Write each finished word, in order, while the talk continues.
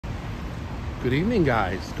Good evening,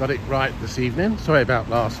 guys. Got it right this evening. Sorry about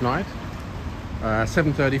last night.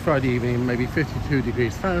 7:30 Friday evening, maybe 52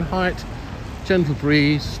 degrees Fahrenheit. Gentle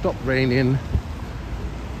breeze, stopped raining.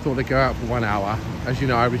 Thought I'd go out for 1 hour. As you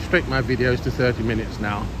know, I restrict my videos to 30 minutes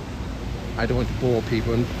now. I don't want to bore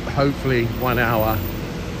people, and hopefully 1 hour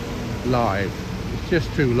live. It's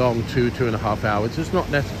just too long, 2.5 hours. It's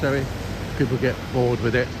not necessary. People get bored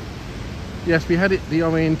with it. Yes, we had the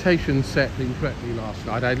orientation set incorrectly last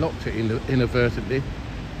night. I locked it inadvertently.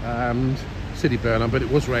 City Birmingham, but it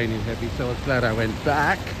was raining heavy, so I was glad I went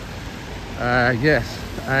back. Yes,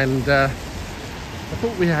 and I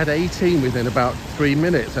thought we had 18 within about 3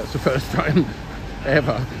 minutes. That's the first time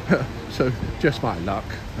ever. So just my luck.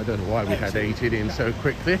 I don't know why we had 18 in so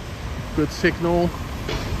quickly. Good signal.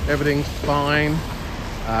 Everything's fine.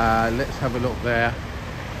 Let's have a look there.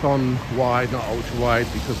 On wide, not ultra wide,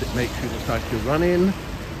 because it makes you look like you're running.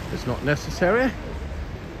 It's not necessary.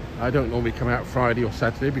 I don't normally come out Friday or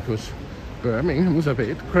Saturday because Birmingham's a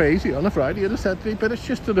bit crazy on a Friday and a Saturday, but it's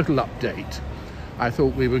just a little update. I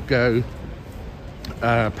thought we would go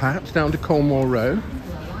perhaps down to Colmore Row,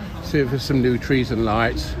 see if there's some new trees and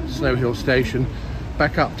lights, Snow Hill Station,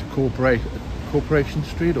 back up to Corporation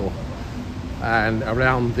Street, and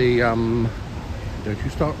around the don't you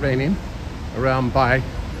start raining, around by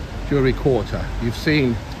Jewellery Quarter. You've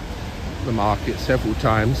seen the market several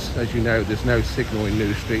times. As you know, there's no signal in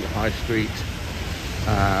New Street, High Street,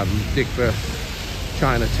 Digborough,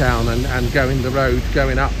 Chinatown, and going the road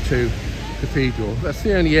going up to Cathedral. That's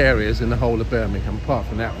the only areas in the whole of Birmingham. Apart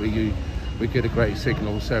from that, we get a great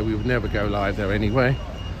signal, so we would never go live there anyway.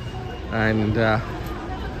 And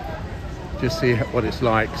just see what it's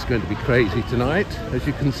like. It's going to be crazy tonight, as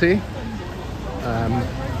you can see.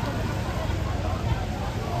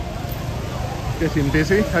 Getting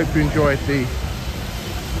busy. Hope you enjoyed the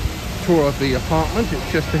tour of the apartment.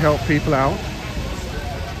 It's just to help people out,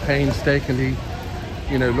 painstakingly,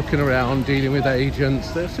 you know, looking around, dealing with agents.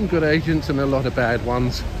 There's some good agents and a lot of bad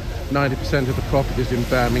ones. 90% of the properties in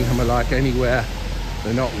Birmingham are like anywhere.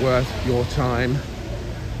 They're not worth your time.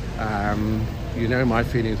 You know my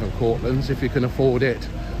feelings on Courtlands. If you can afford it,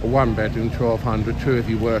 a 1-bedroom, 1,200, 2 of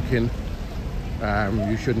you working,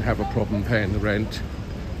 you shouldn't have a problem paying the rent.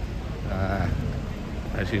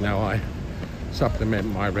 As you know, I supplement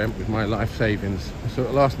my rent with my life savings, so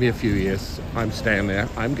it'll last me a few years. I'm staying there.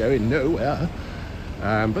 I'm going nowhere.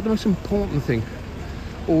 But the most important thing,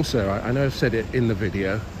 also, I know I've said it in the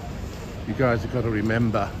video, you guys have got to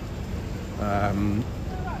remember,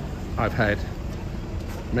 I've had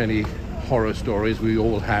many horror stories. We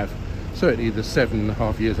all have. Certainly the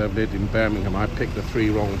 7.5 years I've lived in Birmingham, I picked the 3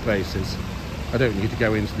 wrong places. I don't need to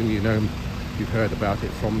go into them, you know, you've heard about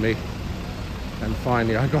it from me. And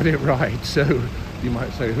finally I got it right, so you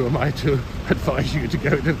might say, who am I to advise you to go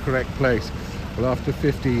to the correct place? Well, after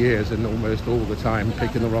 50 years and almost all the time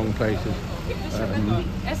picking the wrong places,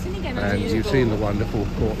 and you've seen the wonderful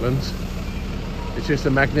Courtlands. It's just a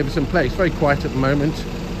magnificent place. Very quiet at the moment.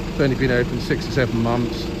 It's only been open 6 or 7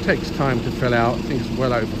 months. It takes time to fill out. I think it's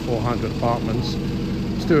well over 400 apartments.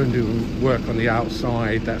 Still doing work on the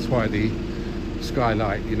outside. That's why the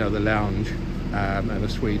skylight, you know, the lounge and the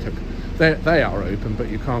suite, they are open, but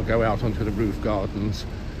you can't go out onto the roof gardens,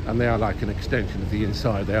 and they are like an extension of the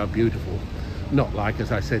inside. They are beautiful. Not like,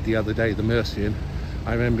 as I said the other day, the Mercian.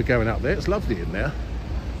 I remember going out there. It's lovely in there.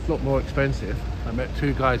 A lot more expensive. I met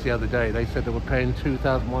 2 guys the other day. They said they were paying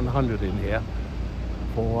 2,100 in here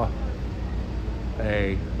for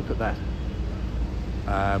a, look at that,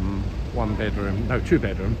 1-bedroom, no,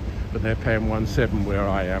 2-bedroom, but they're paying 1.7 where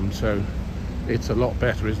I am, so it's a lot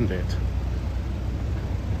better, isn't it?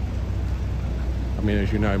 I mean,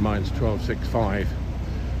 as you know, mine's 12.65.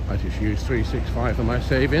 I just use 3.65 for my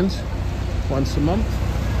savings once a month,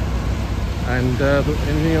 and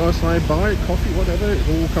anything else I buy, coffee, whatever, it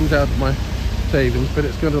all comes out of my savings. But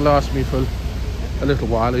it's going to last me for a little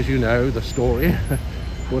while. As you know the story.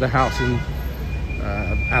 Bought a house in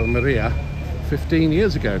Almeria 15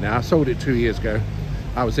 years ago now. I sold it 2 years ago.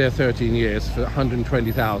 I was there 13 years for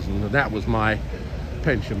 120,000, and that was my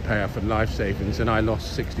pension payer for life savings, and I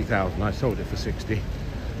lost 60,000. I sold it for 60.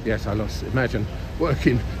 Yes, I lost. Imagine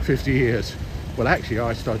working 50 years. Well, actually,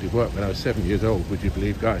 I started work when I was 7 years old. Would you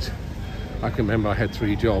believe, guys? I can remember I had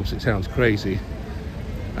 3 jobs. It sounds crazy,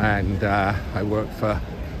 and I worked for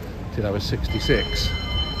till I was 66.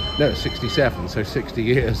 No, 67. So 60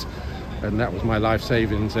 years, and that was my life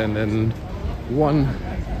savings. And then one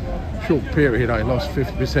short period, I lost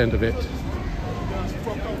 50% of it.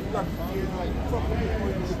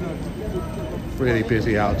 Really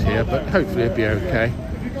busy out here, but hopefully it'll be okay.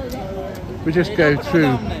 We just go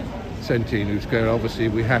through Centenary Square. Obviously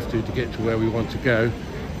we have to get to where we want to go.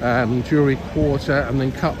 Jewellery Quarter, and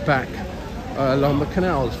then cut back along the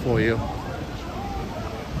canals for you.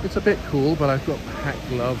 It's a bit cool, but I've got hat,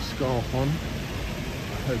 gloves, scarf on.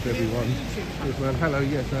 Hope everyone is well. Hello,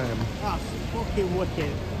 yes I am. That's fucking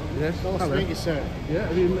wicked. Yes, Nice hello. to meet you, sir. Yeah,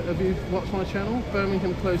 have you watched my channel?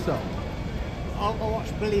 Birmingham Close Up. I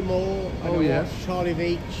watch Billy Moore, and I yes. watch Charlie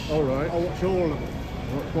Beach. All right. I watch all of them.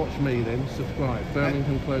 Watch me then, subscribe.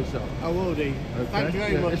 Birmingham Close Up. I will do. Okay. Thank you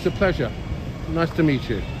very much. It's a pleasure. Nice to meet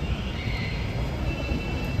you.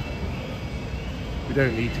 We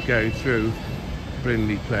don't need to go through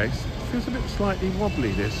Brindley Place. It feels a bit slightly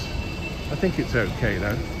wobbly, this. I think it's okay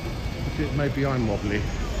though. Maybe I'm wobbly.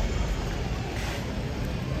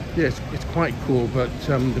 Yes, it's quite cool, but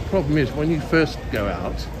the problem is when you first go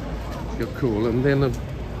out, you're cool, and then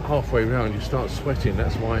halfway around you start sweating.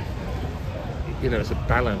 That's why, you know, it's a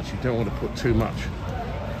balance. You don't want to put too much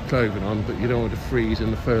clothing on, but you don't want to freeze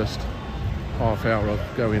in the first half hour of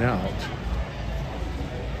going out.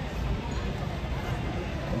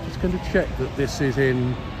 I'm just going to check that this is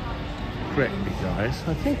in correctly, guys.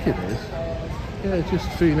 I think it is. Yeah, just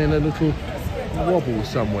feeling a little wobble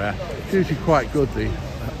somewhere. It's usually quite good, the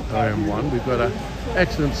OM1. We've got an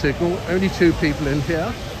excellent signal. Only 2 people in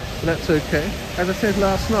here, but that's okay. As I said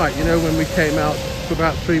last night, you know, when we came out for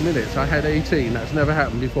about 3 minutes, I had 18. That's never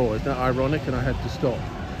happened before. Isn't that ironic? And I had to stop.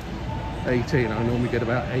 18. I normally get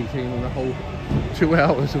about 18 in the whole 2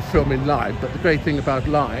 hours of filming live. But the great thing about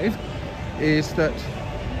live is that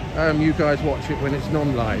you guys watch it when it's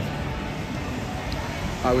non-live.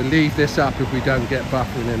 I will leave this up if we don't get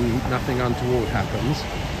buffering and nothing untoward happens.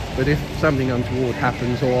 But if something untoward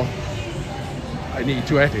happens, or I need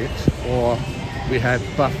to edit, or we had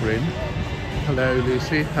buffering. Hello,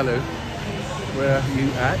 Lucy. Hello. Where are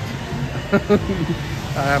you at?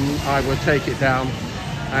 I would take it down,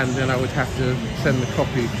 and then I would have to send the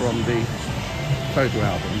copy from the photo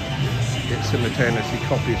album. It simultaneously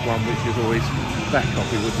copies one, which is always, that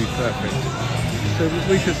copy would be perfect. So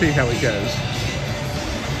we should see how it goes.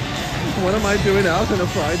 What am I doing out on a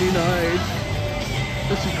Friday night?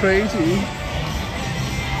 This is crazy.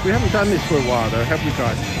 We haven't done this for a while though, have we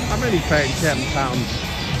guys? I'm only paying £10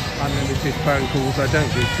 unlimited phone calls. I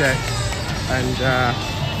don't do text, and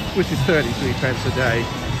which is 33 pence a day.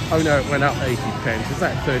 Oh no, it went up 80 pence. Is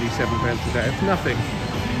that 37 pence a day? It's nothing.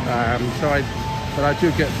 But I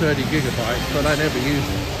do get 30 gigabytes, but I never use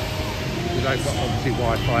it because I've got obviously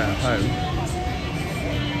Wi-Fi at home.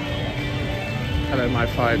 Hello, my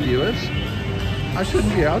 5 viewers. I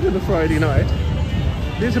shouldn't be out on a Friday night.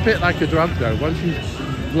 It is a bit like a drug though. Once you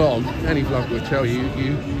vlog, any vlog will tell you,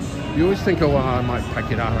 you always think, oh, well, I might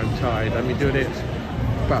pack it out, I'm tired. I've been doing it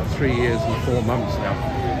about 3 years and 4 months now.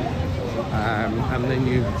 And then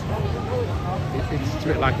it's a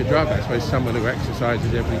bit like a drug, I suppose. Someone who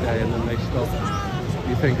exercises every day and then they stop.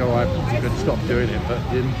 You think, oh, I'm going to stop doing it, but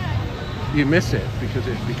you miss it because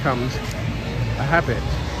it becomes a habit.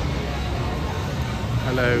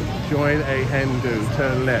 Hello, join a hen do,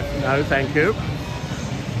 turn left. No, thank you.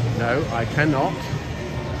 No, I cannot.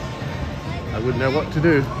 I wouldn't know what to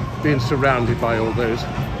do, being surrounded by all those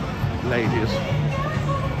ladies.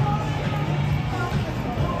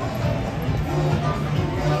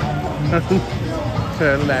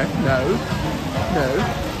 Turn left, no,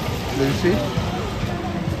 Lucy.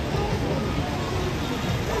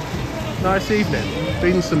 Nice evening.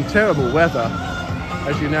 Been some terrible weather.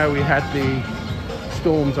 As you know, we had the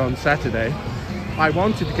storms on Saturday. I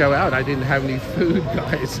wanted to go out. I didn't have any food,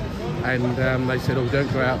 guys. And they said, oh,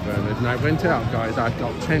 don't go out, Bernard. And I went out, guys. I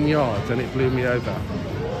got 10 yards and it blew me over.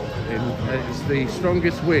 It's the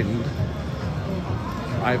strongest wind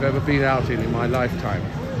I've ever been out in my lifetime.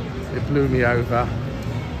 It blew me over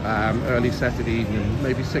early Saturday evening,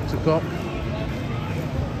 maybe 6 o'clock.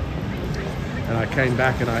 And I came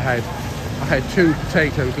back and I had 2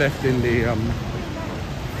 potatoes left in the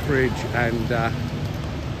fridge and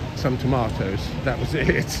some tomatoes. That was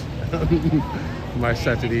it. My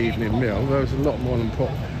Saturday evening meal. There was a lot more than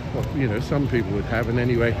what you know, some people would have, and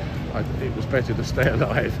anyway, it was better to stay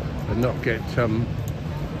alive and not get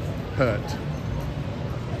hurt.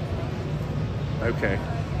 Okay.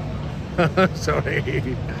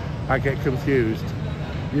 Sorry, I get confused.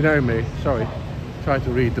 You know me. Sorry. Try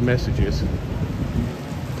to read the messages.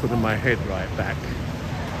 Putting my head right back.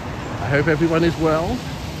 I hope everyone is well.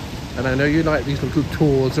 And I know you like these little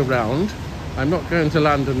tours around. I'm not going to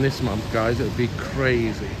London this month, guys. It would be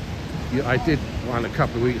crazy. I did one a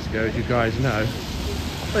couple of weeks ago, as you guys know.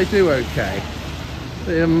 They do okay.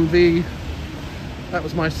 That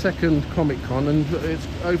was my second Comic Con, and it's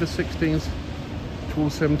over 16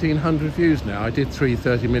 towards 1,700 views now. I did 3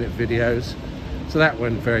 30-minute videos, so that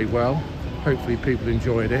went very well. Hopefully people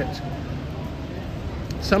enjoyed it.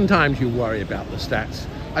 Sometimes you worry about the stats.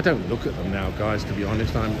 I don't look at them now, guys, to be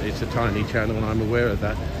honest. It's a tiny channel and I'm aware of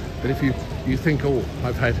that. But if you think, oh,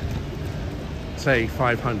 I've had, say,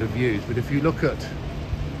 500 views, but if you look at,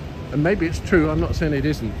 and maybe it's true, I'm not saying it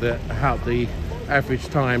isn't, that how the average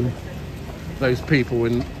time those people,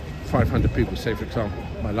 in 500 people, say for example,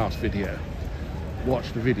 my last video,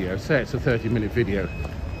 watch the video, say it's a 30-minute video,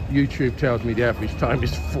 YouTube tells me the average time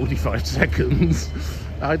is 45 seconds.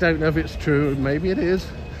 I don't know if it's true, maybe it is.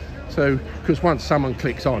 So, because once someone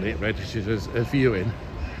clicks on it, registers as viewing,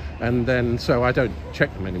 and then, so I don't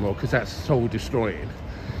check them anymore because that's soul destroying.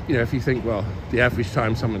 You know, if you think, well, the average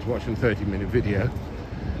time someone's watching a 30-minute video,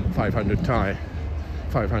 500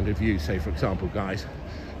 views, say for example, guys,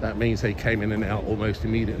 that means they came in and out almost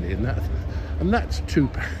immediately, and that's too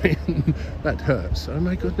pain. That hurts. Oh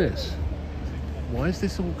my goodness. Why is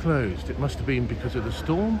this all closed? It must have been because of the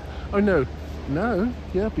storm. Oh no,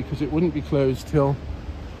 yeah, because it wouldn't be closed till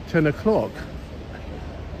 10 o'clock.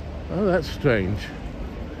 Oh, that's strange.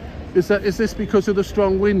 Is this because of the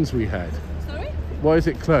strong winds we had? Sorry? Why is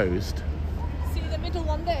it closed? See the middle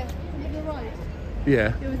one there, the middle right?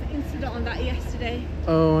 Yeah. There was an incident on that yesterday.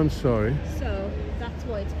 Oh, I'm sorry. So that's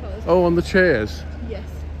why it's closed. Oh, on the chairs? Yes.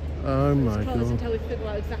 Oh my It's closed god. until we figure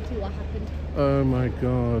out exactly what happened. Oh my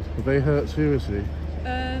god. Were they hurt seriously?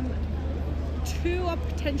 2 are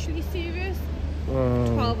potentially serious.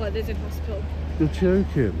 Oh. 12 others in hospital. You're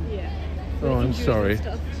joking. Yeah. Oh, I'm Injuries and sorry.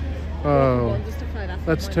 stuff. Oh, Ones and stuff like that, from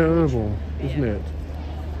that's my terrible, knowledge. isn't Yeah. it?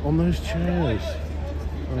 On those chairs.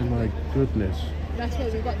 Oh my goodness. That's why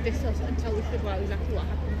we've got this until we figure out exactly what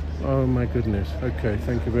happened. Oh my goodness. Okay,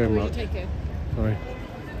 thank you very Will you much. take it? Sorry.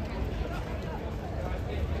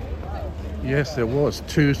 Yes, there was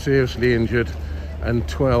 2 seriously injured and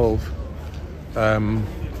 12,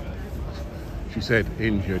 she said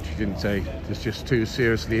injured, she didn't say, there's just 2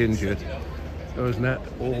 seriously injured. Oh, isn't that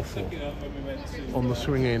awful? On the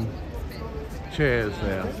swinging chairs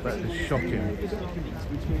there, that is shocking.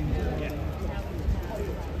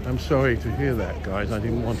 I'm sorry to hear that, guys. I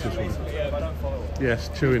didn't want to sort of... Yes,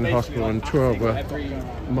 2 in hospital and 12 were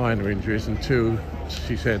minor injuries and 2,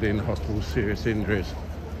 she said, in hospital serious injuries.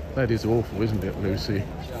 That is awful, isn't it, Lucy?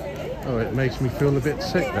 Oh, it makes me feel a bit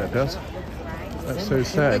sick, that does. That's so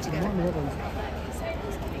sad.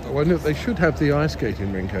 I wonder if they should have the ice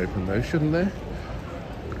skating rink open though, shouldn't they?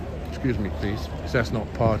 Excuse me, please, because that's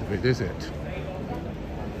not part of it, is it?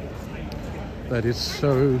 That is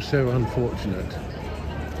so unfortunate.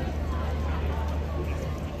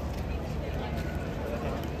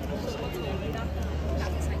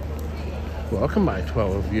 Welcome, my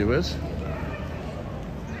 12 viewers.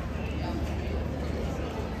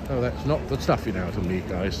 Oh, that's not the stuffing out of me,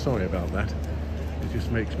 guys. Sorry about that. It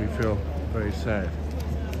just makes me feel very sad.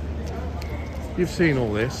 You've seen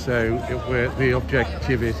all this, so the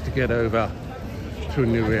objective is to get over to a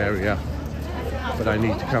new area. But I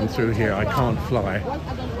need to come through here. I can't fly.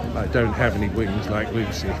 I don't have any wings like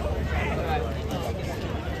Lucy.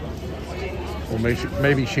 Or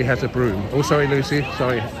maybe she has a broom. Oh, sorry, Lucy.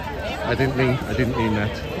 Sorry. I didn't mean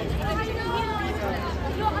that.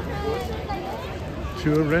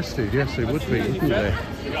 2 arrested, yes, they would be, wouldn't they?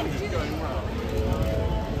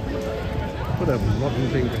 What a rotten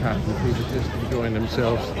thing to happen, people just enjoying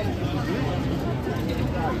themselves.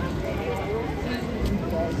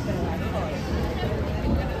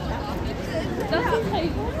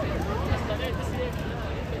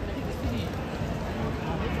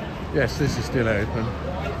 Yes, this is still open.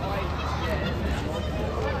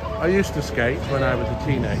 I used to skate when I was a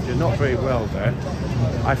teenager, not very well there.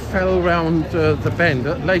 I fell around the bend.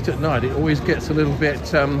 Late at night it always gets a little bit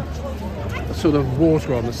sort of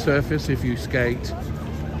water on the surface if you skate,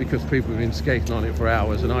 because people have been skating on it for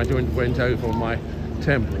hours, and I went over on my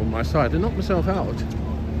temple on my side and knocked myself out.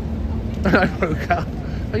 And I woke up.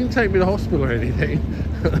 They didn't take me to hospital or anything.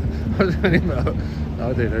 I was only about,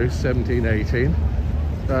 I don't know, 17, 18.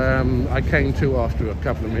 I came to after a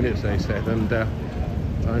couple of minutes, they said, and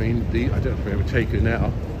I mean, I don't know if they would take you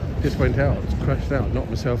now. Just went out, crashed out, knocked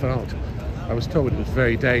myself out. I was told it was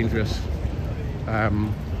very dangerous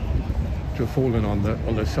to have fallen on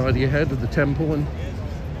the side of your head of the temple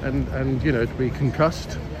and you know, to be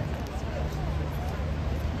concussed.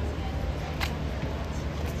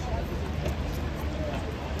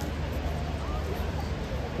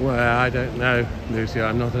 Well, I don't know, Lucy.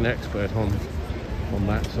 I'm not an expert on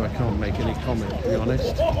that, so I can't make any comment, to be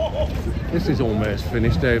honest. This is almost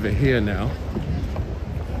finished over here now.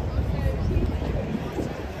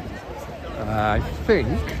 I think,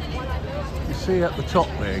 you see at the top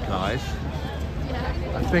there, guys,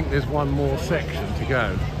 I think there's one more section to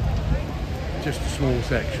go. Just a small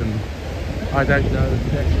section. I don't know,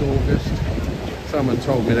 next August. Someone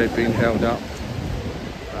told me they've been held up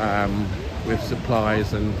with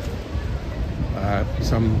supplies, and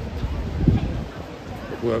some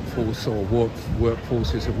workforce or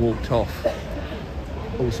workforces have walked off.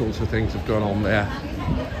 All sorts of things have gone on there.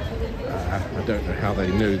 I don't know how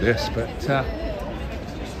they knew this, but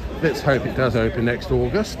let's hope it does open next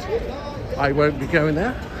August. I won't be going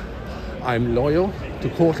there. I'm loyal to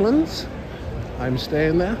Cortlands. I'm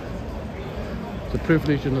staying there. It's a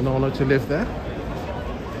privilege and an honour to live there.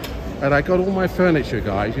 And I got all my furniture,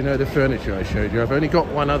 guys. You know the furniture I showed you. I've only got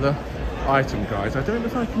one other item, guys. I don't know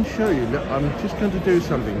if I can show you. Look, I'm just going to do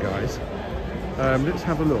something, guys. Let's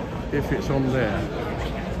have a look if it's on there.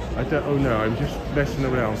 I don't. Oh no, I'm just messing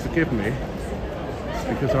around. Forgive me,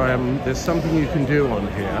 because there's something you can do on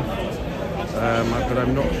here, but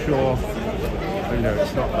I'm not sure. Oh no,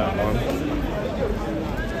 it's not that one.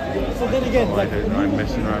 Oh, I don't know. I'm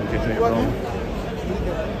messing around, getting it wrong.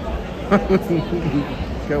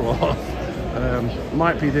 Go off.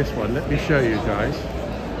 Might be this one. Let me show you, guys.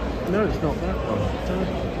 No, it's not that one.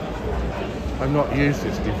 I've not used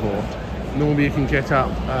this before. Normally you can get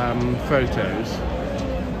up photos,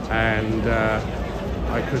 and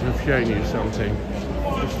I could have shown you something.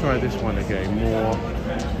 Let's try this one again. More.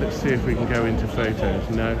 Let's see if we can go into photos.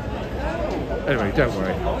 No. Anyway, don't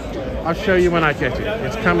worry. I'll show you when I get it.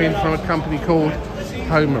 It's coming from a company called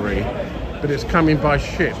Homery, but it's coming by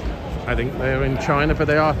ship. I think they're in China, but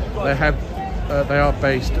they are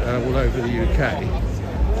based all over the UK.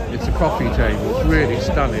 It's a coffee table. It's really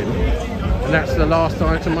stunning, and that's the last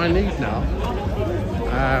item I need now.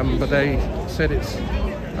 But they said it's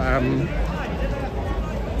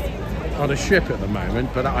on a ship at the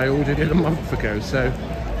moment, but I ordered it a month ago, so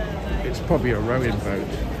it's probably a rowing boat,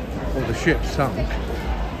 or the ship sunk.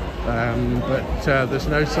 But there's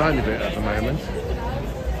no sign of it at the moment.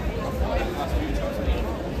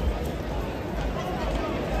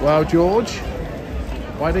 Well, George,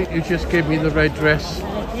 why don't you just give me the red dress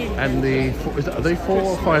and are they 4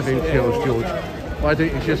 or 5 inch heels, George? Why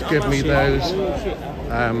don't you just give me those,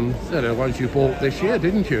 the ones you bought this year,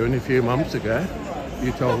 didn't you, a few months ago?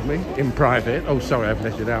 You told me, in private. Oh, sorry, I've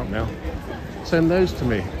let it out now. Send those to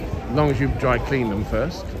me, as long as you dry clean them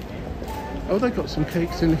first. Oh, they've got some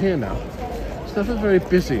cakes in here now. It's never very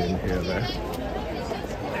busy in here, though.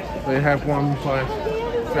 They have one by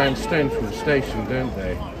Grand Central Station, don't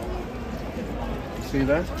they? See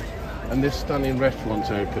that? And this stunning restaurant's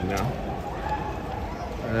open now.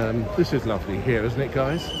 This is lovely here, isn't it,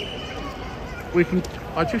 guys?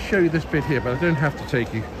 I'll just show you this bit here, but I don't have to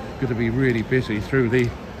take you. Going to be really busy through the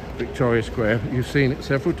Victoria Square. You've seen it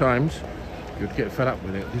several times. You'd get fed up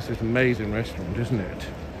with it. This is an amazing restaurant, isn't it?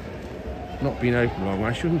 Not been open long.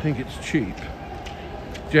 I shouldn't think it's cheap.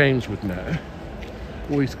 James would know.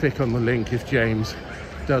 Always click on the link if James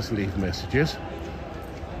does leave messages.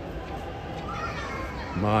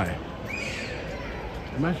 My.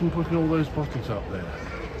 Imagine putting all those bottles up there.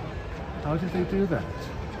 How did they do that?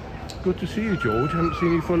 Good to see you, George. I haven't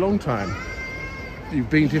seen you for a long time. You've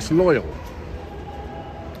been disloyal.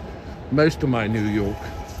 Most of my New York,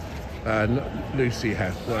 Lucy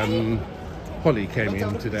has. Holly came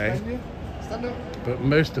in today, but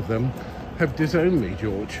most of them have disowned me,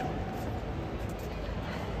 George.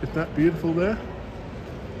 Isn't that beautiful there?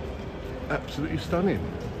 Absolutely stunning.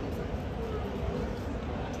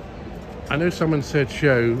 I know someone said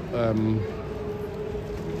show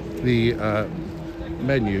the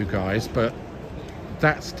menu, guys, but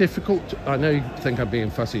that's difficult. I know you think I'm being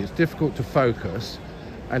fussy. It's difficult to focus,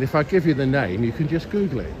 and if I give you the name, you can just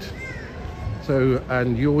Google it. So,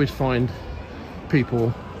 and you always find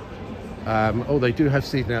people. Oh, they do have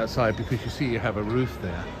seating outside, because you see you have a roof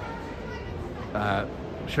there.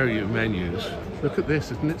 Show you menus. Look at this,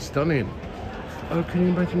 isn't it stunning? Oh, can you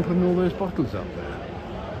imagine putting all those bottles up there?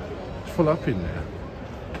 It's full up in there.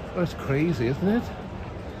 That's crazy, isn't it?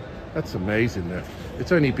 That's amazing though.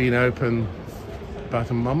 It's only been open about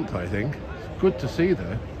a month, I think. Good to see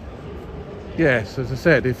though. Yes, as I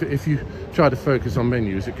said, if you try to focus on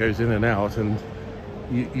menus, it goes in and out, and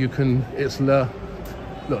you can,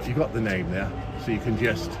 look, you got the name there, so you can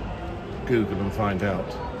just Google and find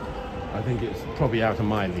out. I think it's probably out of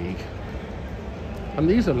my league. And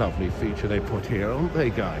these are lovely feature they put here, aren't they,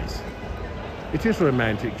 guys? It is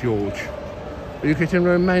romantic, George. Are you getting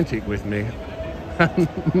romantic with me? And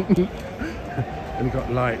you've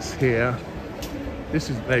got lights here.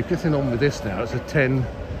 They're getting on with this now. It's a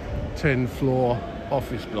 10 floor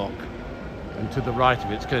office block, and to the right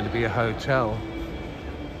of it's going to be a hotel.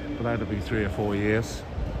 but that'll be 3 or 4 years.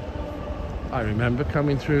 I remember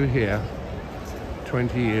coming through here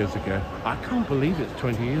 20 years ago. I can't believe it's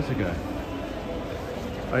 20 years ago.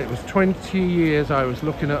 It was 20 years I was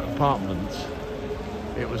looking at apartments.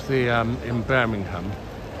 It was the in Birmingham.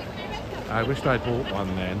 I wished I'd bought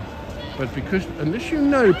one then. But because, unless you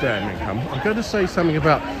know Birmingham, I'm going to say something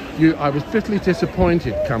about you. I was bitterly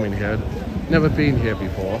disappointed coming here. Never been here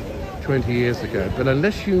before, 20 years ago. But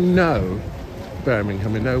unless you know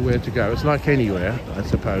Birmingham and know where to go, it's like anywhere, I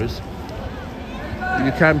suppose.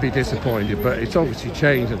 You can be disappointed, but it's obviously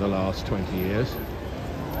changed in the last 20 years.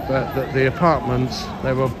 But the apartments,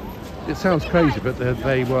 they were, it sounds crazy, but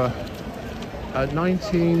they were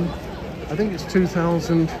 19, I think it's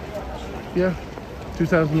 2000, yeah,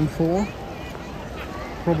 2004,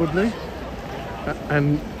 probably.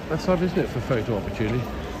 And that's odd, isn't it, for photo opportunity?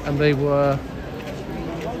 And they were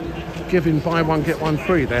giving buy one, get one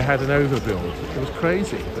free. They had an overbuild. It was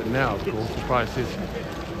crazy. But now, of course, the prices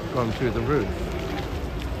have gone through the roof.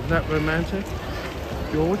 Isn't that romantic,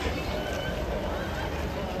 George?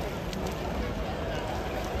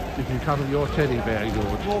 You can cuddle your teddy bear,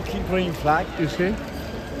 George. Walking green flag. You see?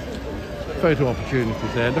 Photo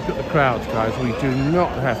opportunities there. Look at the crowds, guys. We do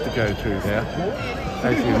not have to go through there,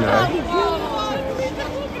 as you know.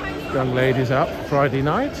 Young ladies up Friday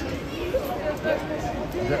night.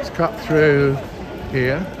 Let's cut through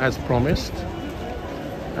here, as promised,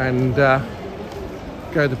 and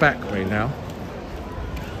go the back way now.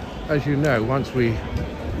 As you know, once we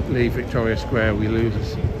leave Victoria Square, we lose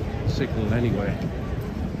a signal anyway.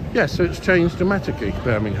 Yes, so it's changed dramatically,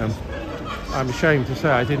 Birmingham. I'm ashamed to say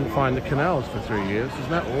I didn't find the canals for 3 years. Isn't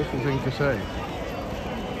that an awful thing to say?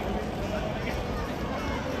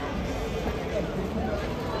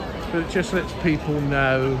 But it just lets people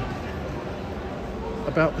know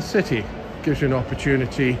about the city. Gives you an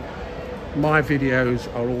opportunity. My videos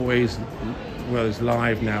are always, well, it's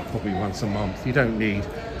live now, probably once a month. You don't need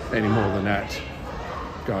any more than that,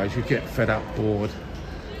 guys. You get fed up, bored.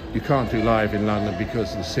 You can't do live in London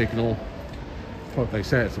because of the signal. They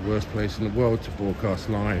say it's the worst place in the world to broadcast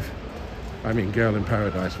live. I mean, Girl in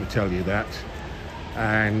Paradise would tell you that.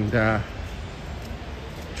 And as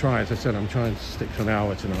I said, I'm trying to stick to an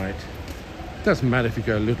hour tonight. It doesn't matter if you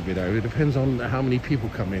go a little bit over. It depends on how many people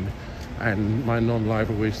come in. And my non-live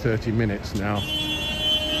are always 30 minutes now.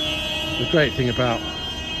 The great thing about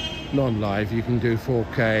non-live, you can do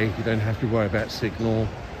 4K. You don't have to worry about signal.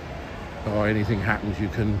 Or anything happens, you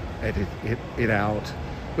can edit it out,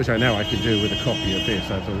 which I know I can do with a copy of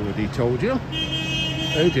this, I've already told you.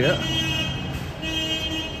 Oh dear.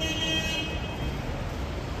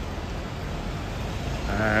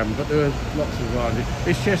 But there are lots of advantages.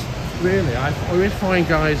 It's just really, I always find,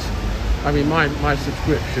 guys, I mean, my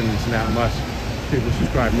subscriptions now, most people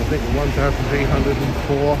subscribe, I think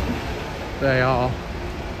 1,304 they are.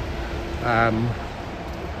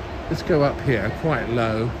 Let's go up here, quite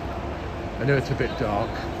low. I know it's a bit dark.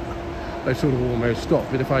 They sort of almost stop,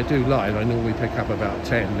 but if I do live, I normally pick up about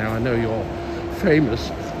 10. Now, I know your famous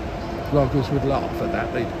vloggers would laugh at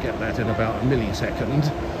that. They'd get that in about a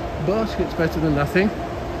millisecond, but it's better than nothing.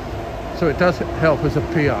 So it does help as a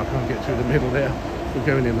PR. I can't get through the middle there. We're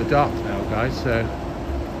going in the dark now, guys, so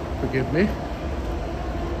forgive me.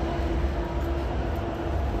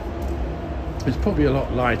 It's probably a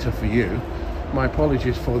lot lighter for you. My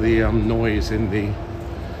apologies for the noise in the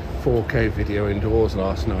 4K video indoors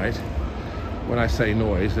last night. When I say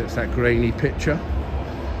noise, it's that grainy picture.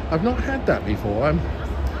 I've not had that before.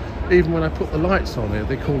 Even when I put the lights on it,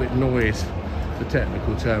 they call it noise, the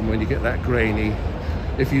technical term, when you get that grainy.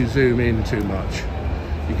 If you zoom in too much,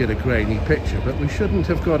 you get a grainy picture, but we shouldn't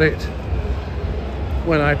have got it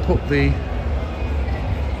when I put the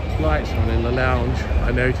lights on in the lounge.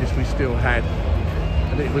 I noticed we still had,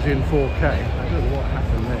 and it was in 4K. I don't know what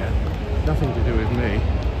happened there. Nothing to do with me.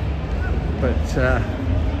 But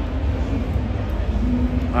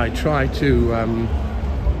I try to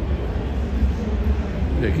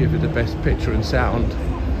give it the best picture and sound.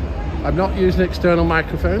 I'm not using an external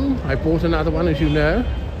microphone. I bought another one, as you know.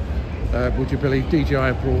 Would you believe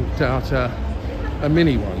DJI brought out a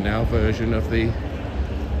mini one now, version of the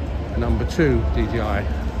number 2 DJI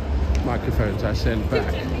microphones I sent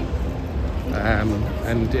back.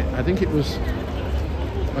 I think it was,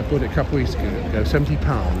 I bought it a couple weeks ago, £70.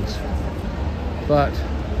 But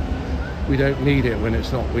we don't need it when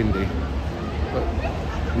it's not windy. But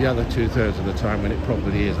the other 2/3 of the time, when it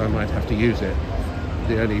probably is, I might have to use it.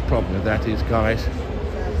 The only problem with that is, guys,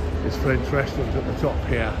 it's French restaurant at the top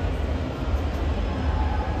here.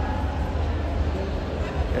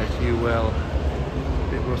 Yes,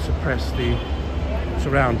 it will suppress the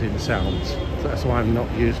surrounding sounds. So that's why I'm not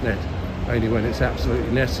using it, only when it's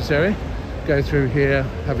absolutely necessary. Go through here,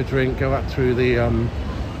 have a drink, go up through the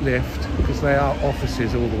lift, because they are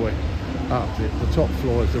offices all the way up. The top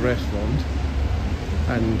floor is the restaurant,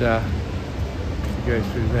 and you go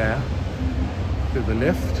through there, through the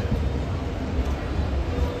lift,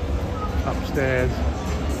 upstairs,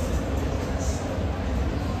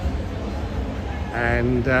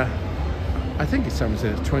 and I think it's something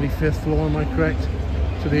says 25th floor, am I correct?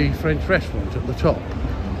 To the French restaurant at the top.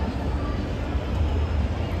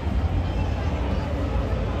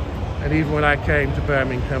 And even when I came to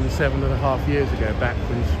Birmingham 7.5 years ago, back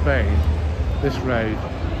from Spain, this road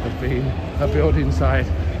has been a building site,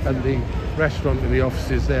 and the restaurant and the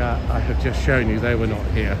offices there I have just shown you, they were not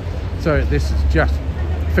here. So this is just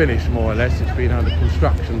finished, more or less. It's been under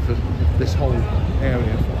construction for this whole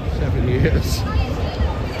area for 7 years.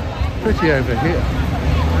 Pretty over here.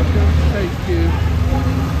 I'm going to take you,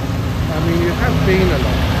 I mean, you have been a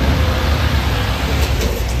lot.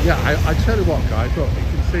 Yeah, I tell you what, guys, look, you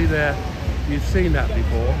can see there, you've seen that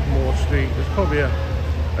before, Moore Street. There's probably a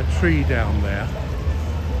tree down there.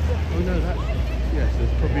 Oh no, yes,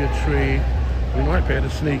 there's probably a tree. We might be able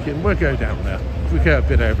to sneak in. We'll go down there. If we go a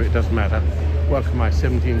bit over, it doesn't matter. Welcome my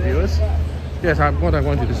 17 viewers. Yes, what I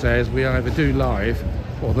wanted to say is we either do live,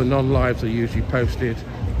 or the non-lives are usually posted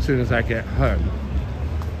as soon as I get home.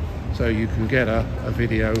 So you can get a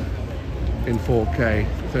video in 4K,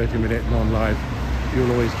 30-minute non-live.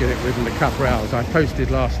 You'll always get it within a couple of hours. I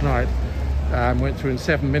posted last night, went through in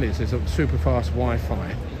 7 minutes. There's a super fast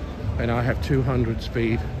Wi-Fi, and I have 200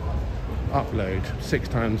 speed upload, 6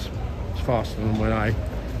 times faster than when I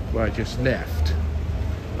just left.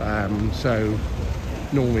 So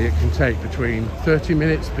normally it can take between 30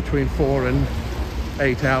 minutes, between 4 and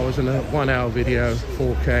 8 hours, and a 1 hour video,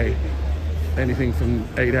 4K, anything from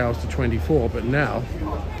 8 hours to 24. But now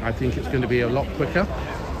I think it's going to be a lot quicker.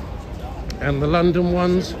 And the London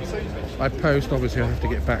ones I post, obviously I have to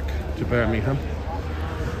get back to Birmingham.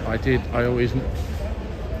 I always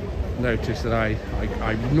notice that I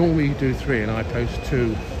normally do 3 and I post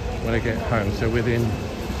 2 when I get home. So within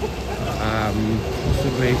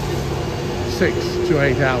possibly 6 to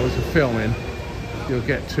 8 hours of filming, you'll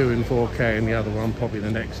get 2 in 4K and the other one probably the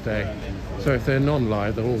next day. So if they're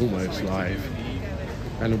non-live, they're almost live.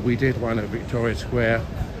 And we did one at Victoria Square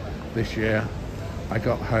this year. I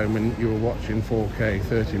got home and you were watching 4K,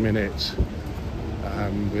 30 minutes,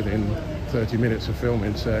 within 30 minutes of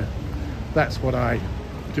filming. So that's what I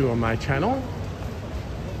do on my channel.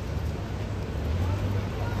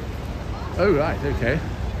 Oh right, okay.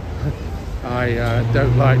 I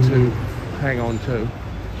don't like to hang on to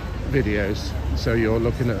videos, so you're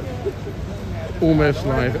looking at almost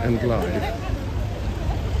live and live.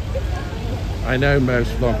 I know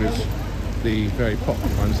most vloggers, the very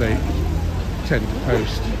popular ones, they tend to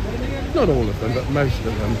post, not all of them, but most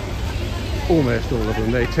of them, almost all of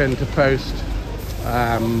them, they tend to post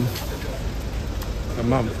a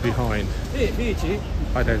month behind.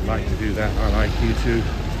 I don't like to do that. I like YouTube.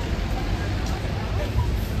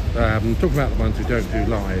 Talking about the ones who don't do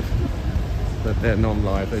live, but they're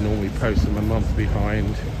non-live, they normally post them a month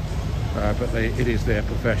behind, but it is their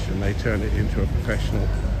profession. They turn it into a professional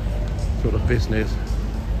sort of business.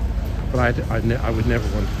 But I would never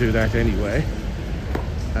want to do that anyway.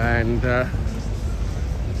 And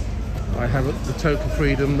I have the total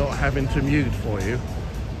freedom not having to mute for you,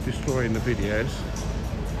 destroying the videos.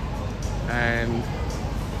 And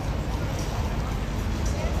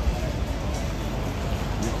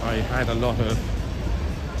I had a lot of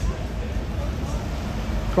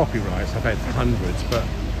copyrights. I've had hundreds, but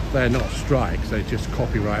they're not strikes, they're just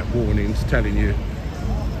copyright warnings telling you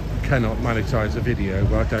cannot monetize a video.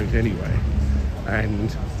 Well, I don't anyway.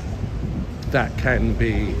 And that can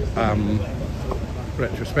be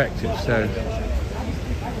retrospective. So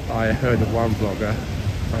I heard of one vlogger,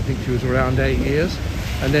 I think she was around 8 years,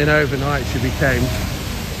 and then overnight she became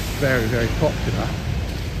very, very popular,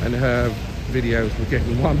 and her videos were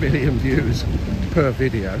getting 1 million views per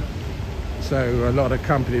video. So a lot of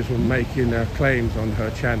companies were making claims on her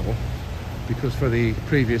channel, because for the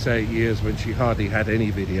previous 8 years, when she hardly had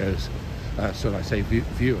any videos, so I say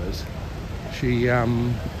viewers, she so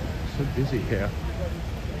busy here.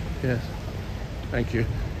 Yes, thank you.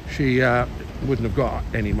 She wouldn't have got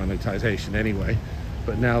any monetization anyway,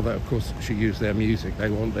 but now that of course she used their music, they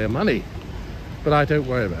want their money. But I don't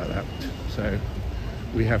worry about that. So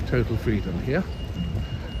we have total freedom here.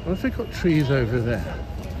 What if they've got trees over there?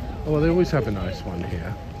 Oh, well, they always have a nice one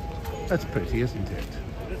here. That's pretty, isn't it?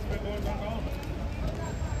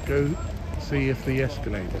 Go see if the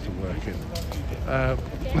escalators are working.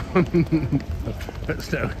 at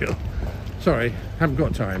Snow Hill. Sorry, haven't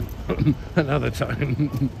got time. Another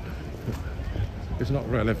time. It's not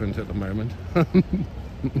relevant at the moment.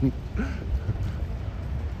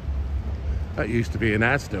 That used to be an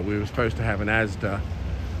Asda. We were supposed to have an Asda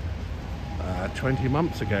 20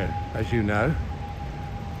 months ago, as you know,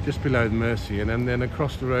 just below the Mersey, and then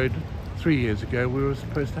across the road 3 years ago we were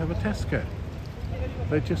supposed to have a Tesco.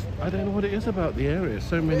 They just, I don't know what it is about the area,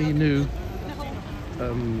 so many new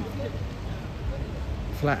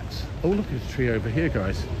flats. Oh, look at the tree over here,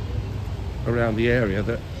 guys, around the area,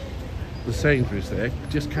 that the Sainsbury's there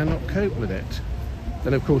just cannot cope with it.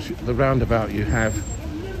 And of course the roundabout you have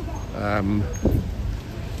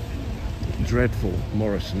dreadful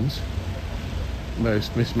Morrison's,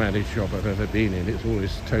 most mismanaged shop I've ever been in. It's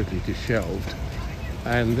always totally disheveled.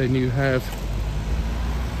 And then you have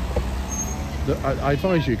I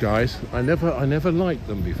advise you guys, I never liked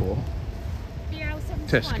them before,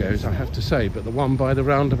 Tesco's, I have to say, but the one by the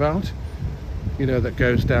roundabout, you know, that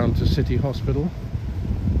goes down to City Hospital,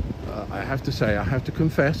 I have to say, I have to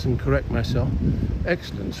confess and correct myself,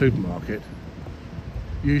 excellent supermarket.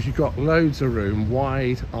 Usually got loads of room,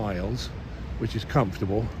 wide aisles, which is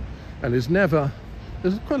comfortable, and there's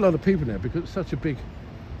quite a lot of people there because it's such a big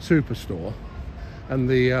superstore, and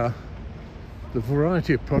the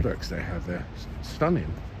variety of products they have there,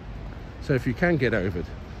 stunning. So if you can get over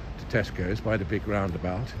to Tesco's by the big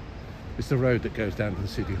roundabout, it's the road that goes down to the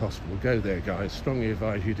City Hospital. Go there, guys. Strongly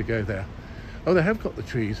advise you to go there. Oh, they have got the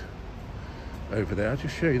trees over there. I'll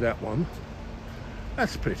just show you that one.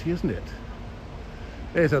 That's pretty, isn't it?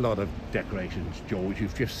 There's a lot of decorations, George.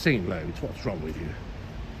 You've just seen loads. What's wrong with you?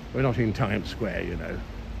 We're not in Times Square, you know.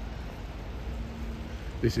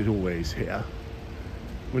 This is always here.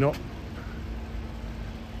 We're not...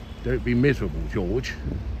 Don't be miserable, George.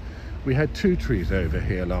 We had 2 trees over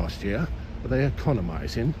here last year, but they're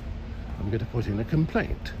economising. I'm going to put in a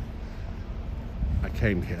complaint. I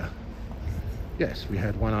came here. Yes, we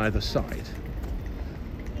had one either side.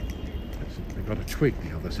 We've got a twig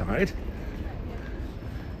the other side.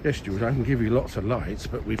 Yes, George, I can give you lots of lights,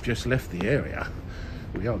 but we've just left the area.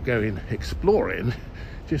 We are going exploring.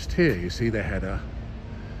 Just here, you see, they had a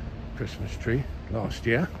Christmas tree last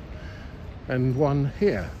year, and one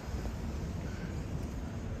here.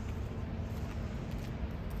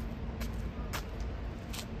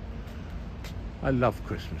 I love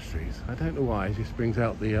Christmas trees. I don't know why, it just brings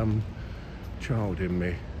out the child in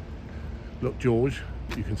me. Look, George,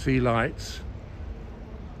 you can see lights.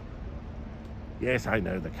 Yes, I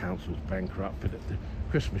know the council's bankrupt, but the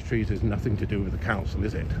Christmas trees has nothing to do with the council,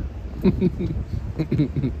 is it?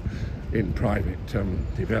 In private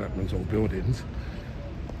developments or buildings.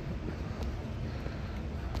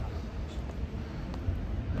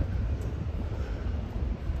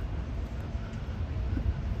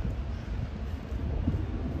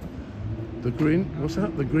 The Grinch, what's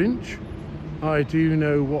that, the Grinch? I do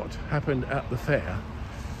know what happened at the fair.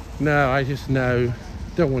 No, I just know,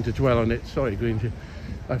 don't want to dwell on it, sorry Grinch.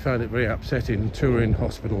 I found it very upsetting. 2 were in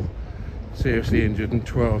hospital, seriously injured, and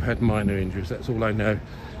 12 had minor injuries. That's all I know.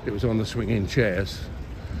 It was on the swinging chairs.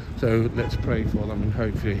 So let's pray for them, and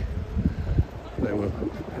hopefully they will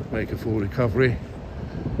make a full recovery.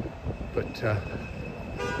 But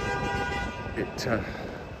it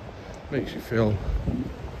makes you feel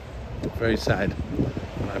very sad,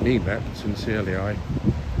 and I mean that sincerely. I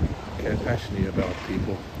care passionately about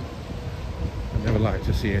people. I never like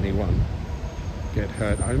to see anyone get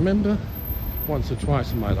hurt. I remember once or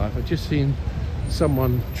twice in my life I've just seen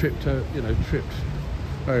someone tripped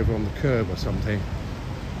over on the curb or something.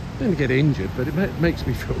 Didn't get injured, but it makes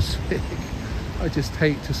me feel sick. I just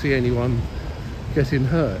hate to see anyone getting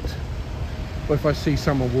hurt. Or if I see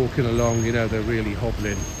someone walking along, you know, they're really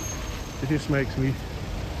hobbling, it just makes me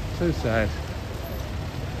so sad.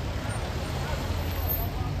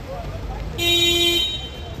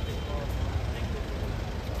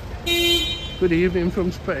 Good evening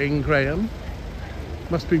from Spain, Graham.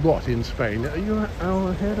 Must be what in Spain? Are you an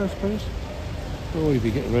hour ahead, I suppose? Oh, you'll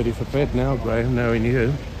be getting ready for bed now, Graham, knowing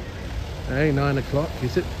you. Hey, 9 o'clock.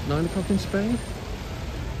 Is it 9 o'clock in Spain?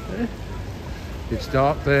 Eh? It's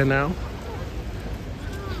dark there now.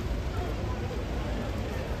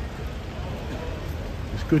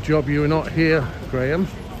 It's a good job you were not here, Graham,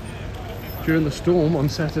 during the storm on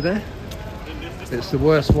Saturday. It's the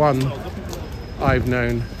worst one I've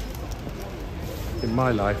known in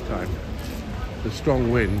my lifetime. The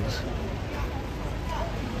strong winds.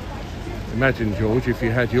 Imagine, George, if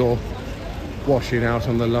you had your washing out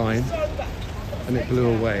on the line and it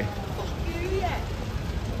blew away.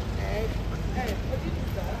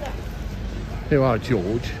 Here are,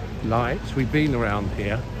 George, lights. We've been around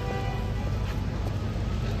here.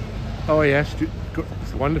 Oh yes,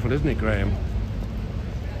 it's wonderful, isn't it, Graham?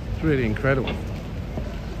 It's really incredible.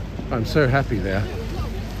 I'm so happy there.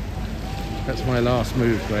 That's my last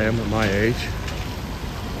move, Graham, at my age.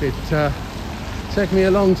 It took me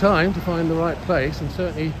a long time to find the right place, and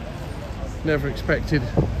certainly never expected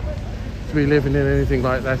to be living in anything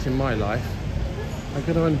like that in my life. I've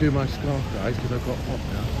got to undo my scarf, guys, because I've got hot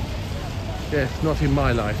now. Yes, not in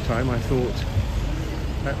my lifetime. I thought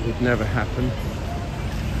that would never happen.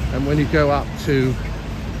 And when you go up to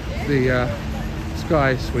the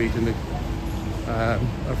Sky Suite and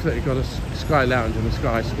I've got a Sky Lounge and a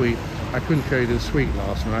Sky Suite. I couldn't show you the suite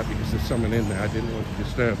last night because there's someone in there. I didn't want to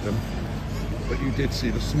disturb them. But you did see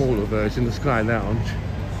the smaller version, the Sky Lounge.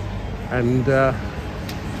 And the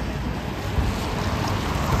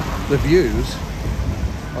views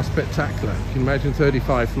are spectacular. You can imagine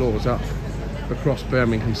 35 floors up across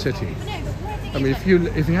Birmingham City. I mean, if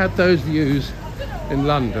you had those views in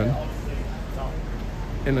London,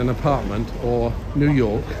 in an apartment, or New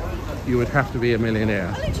York, you would have to be a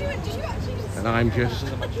millionaire. And I'm just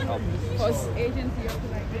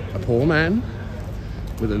a poor man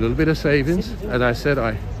with a little bit of savings. As I said,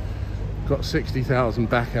 I got 60,000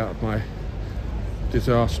 back out of my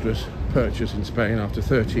disastrous purchase in Spain after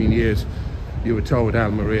 13 years. You were told,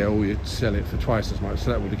 Almeria, oh, you'd sell it for twice as much,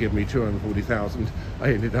 so that would have given me 240,000.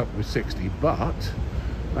 I ended up with 60, but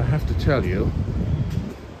I have to tell you,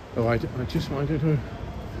 I just wanted to,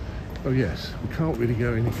 oh yes, we can't really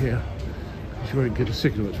go in here. You won't get a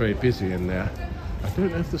signal, it's very busy in there. I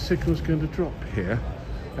don't know if the signal's going to drop here,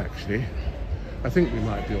 actually. I think we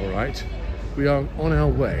might be all right. We are on our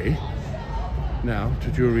way now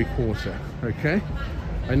to Jewellery Quarter, okay?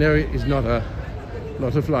 I know it is not a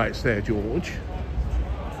lot of lights there, George.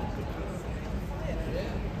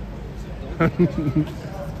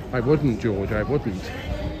 I wouldn't, George, I wouldn't.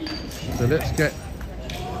 So let's get,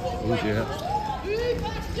 oh dear,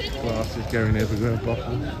 glasses going everywhere,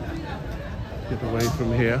 bottles. Get away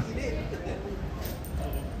from here.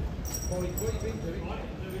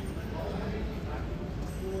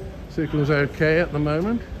 Signal's okay at the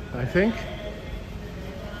moment, I think.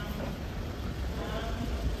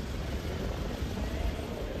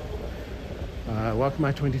 Welcome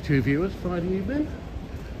my 22 viewers Friday evening.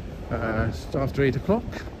 It's after 8 o'clock.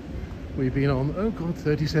 We've been on, oh god,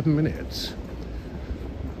 37 minutes.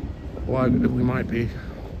 Well, we might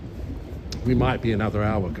be another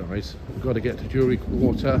hour, guys. We've got to get to Jewellery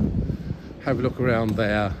Quarter, have a look around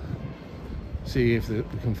there, see if we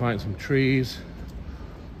can find some trees.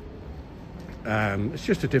 It's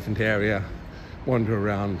just a different area. Wander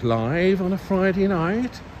around live on a Friday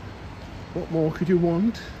night. What more could you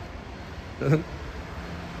want?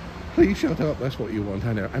 Please shut up, that's what you want,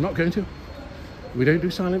 I know. I'm not going to. We don't do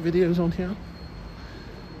silent videos on here.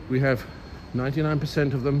 We have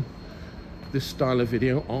 99% of them, this style of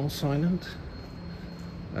video, are silent.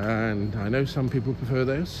 And I know some people prefer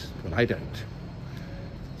those, but I don't.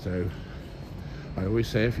 So I always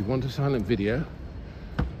say, if you want a silent video,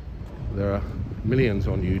 there are millions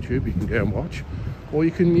on YouTube you can go and watch, or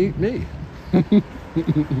you can mute me. It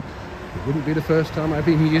wouldn't be the first time I've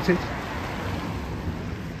been muted.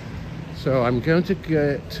 So I'm going to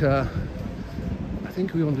get, I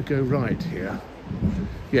think we want to go right here.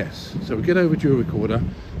 Yes, so we get over Jewellery Quarter,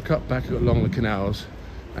 cut back along the canals,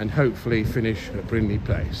 and hopefully finish at Brindley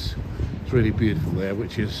Place. It's really beautiful there,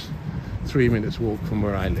 which is 3 minutes walk from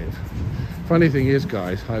where I live. Funny thing is,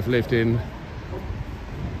 guys, I've lived at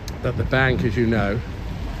the bank, as you know.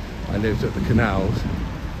 I lived at the canals,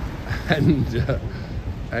 and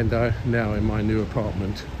I'm now in my new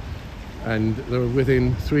apartment, and they're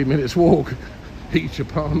within 3 minutes walk, each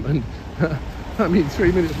apartment. I mean,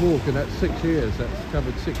 3 minutes walk, and that's 6 years. That's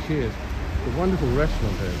covered 6 years. A wonderful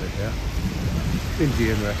restaurant over here,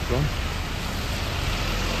 Indian restaurant.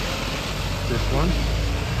 This one,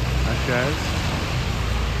 Ashaz.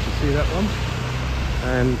 You see that one?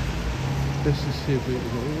 And this is, see if we got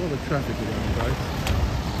a lot of traffic around, guys.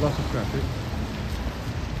 Lots of traffic.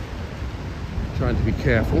 Trying to be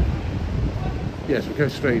careful. Yes, we go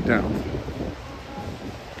straight down.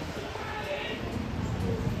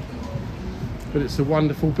 But it's a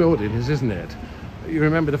wonderful building, isn't it? You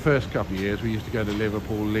remember the first couple of years we used to go to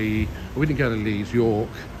Liverpool, Lee. We didn't go to Leeds, York.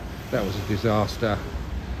 That was a disaster.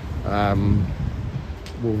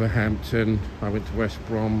 Wolverhampton. I went to West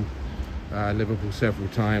Brom, Liverpool several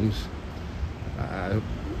times.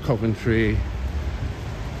 Coventry,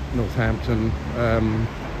 Northampton,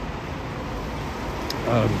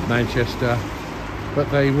 Manchester. But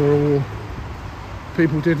they were all,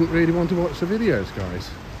 people didn't really want to watch the videos, guys.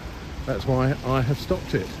 That's why I have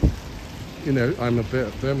stopped it. You know, I'm a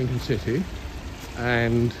Birmingham City,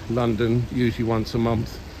 and London usually once a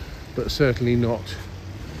month, but certainly not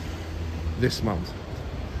this month.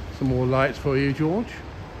 Some more lights for you, George.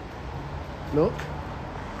 Look,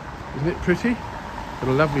 isn't it pretty? Got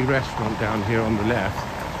a lovely restaurant down here on the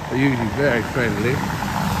left. They're usually very friendly.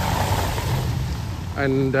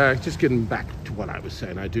 And just getting back to what I was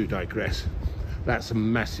saying, I do digress. That's a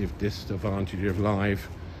massive disadvantage of live.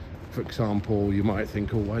 For example, you might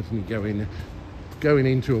think, oh, why didn't you go in? Going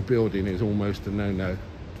into a building is almost a no-no.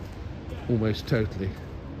 Almost totally.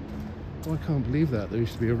 Oh, I can't believe that. There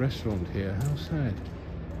used to be a restaurant here. How sad.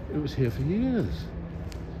 It was here for years.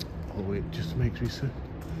 Oh, it just makes me so...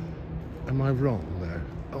 Am I wrong, though?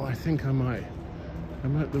 Oh, I think I might.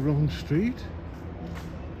 I'm at the wrong street?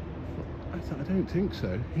 I don't think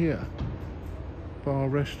so. Here. Bar,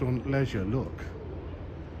 restaurant, leisure. Look.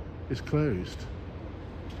 It's closed.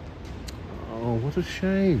 Oh, what a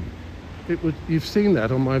shame. You've seen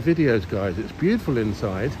that on my videos, guys. It's beautiful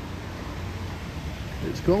inside.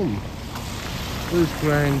 It's gone. Those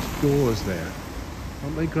grand doors there.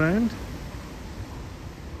 Aren't they grand?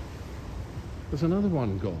 There's another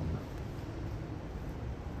one gone.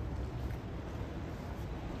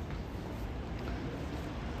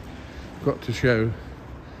 Got to show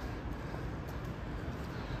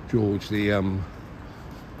George the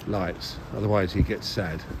lights, otherwise he gets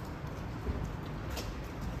sad.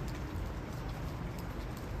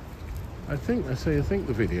 I think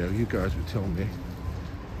the video, you guys would tell me.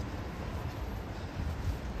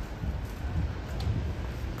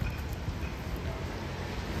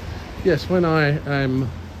 Yes, when I am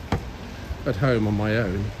at home on my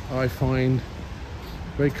own, I find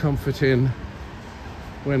very comforting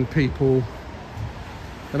when people,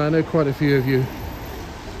 and I know quite a few of you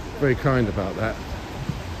very kind about that,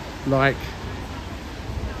 like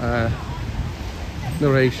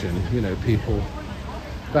narration, you know, people,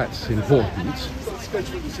 that's important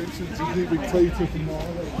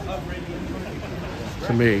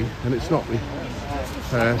to me, and it's not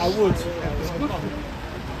I would.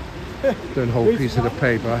 don't hold pieces of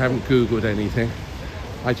paper. I haven't Googled anything.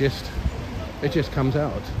 It just comes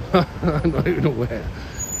out. I'm not even aware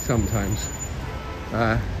sometimes.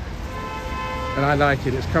 And I like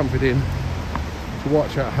it. It's comforting to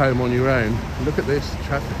watch at home on your own. Look at this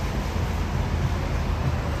traffic.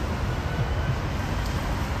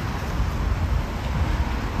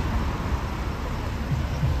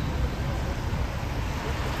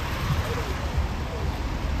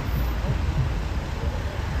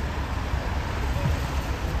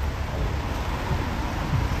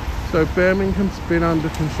 So Birmingham's been under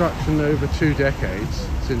construction over 2 decades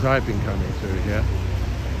since I've been coming through here.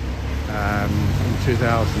 In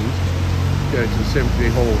 2000, go to Symphony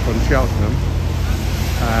Hall from Cheltenham,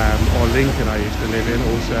 or Lincoln I used to live in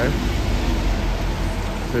also.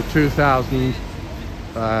 So 2000,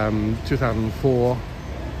 2004,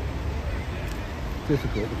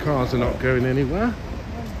 difficult. The cars are not going anywhere.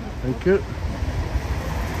 Thank you.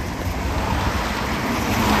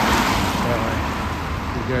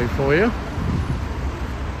 Go for you.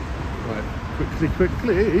 Right,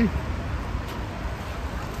 quickly.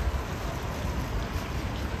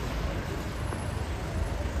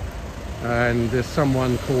 And there's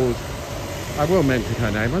someone called, I will mention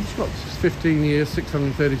her name, I've just got 15 years,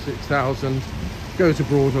 636,000, goes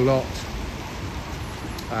abroad a lot.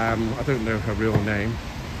 I don't know her real name.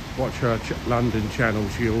 Watch her London channel,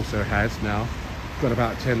 she also has now. Got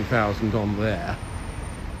about 10,000 on there.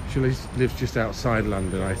 She lives just outside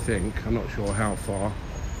London, I think. I'm not sure how far.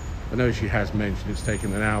 I know she has mentioned it's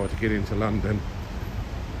taken an hour to get into London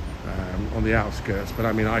on the outskirts, but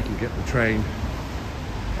I mean, I can get the train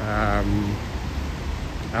hour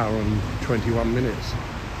and 21 minutes.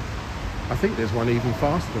 I think there's one even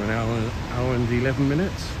faster, an hour and 11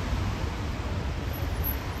 minutes.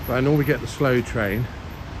 But I normally get the slow train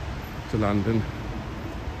to London,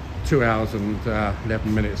 2 hours and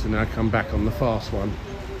 11 minutes, and then I come back on the fast one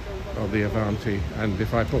of the Avanti, and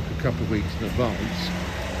if I book a couple of weeks in advance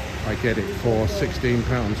I get it for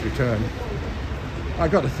 £16 return. I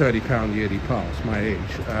got a £30 yearly pass, my age,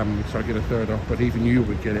 so I get a third off, but even you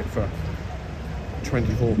would get it for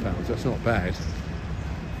 £24. That's not bad.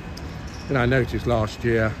 And I noticed last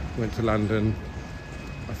year, went to London,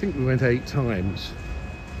 I think we went 8 times,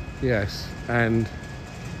 yes, and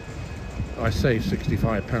I saved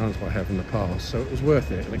 £65 by having the pass, so it was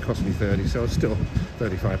worth it, and it cost me 30, so it's still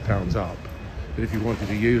 £35 up. But if you wanted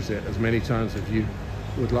to use it as many times as you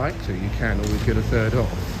would like to, you can always get a third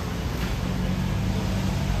off.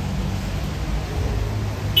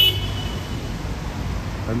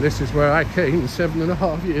 And this is where I came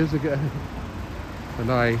 7.5 years ago,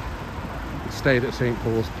 and I stayed at St.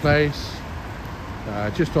 Paul's Place,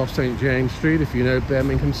 just off St James Street, if you know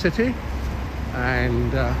Birmingham City,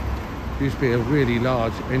 and used to be a really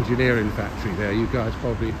large engineering factory there. You guys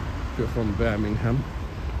probably are from Birmingham,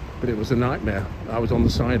 but it was a nightmare. I was on the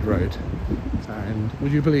side road, and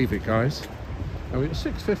would you believe it, guys? I mean, it's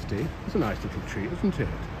 $6.50. It's a nice little treat, isn't it?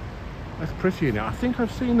 That's pretty now. I think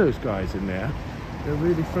I've seen those guys in there. They're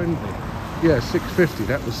really friendly. Yeah, $6.50.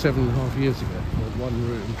 That was 7.5 years ago. One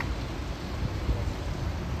room.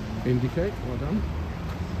 Indicate. Well done.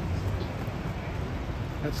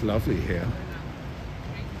 That's lovely here.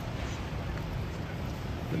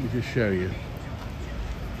 Let me just show you.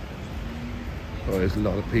 Oh, there's a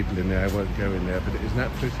lot of people in there. I won't go in there, but isn't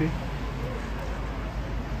that pretty?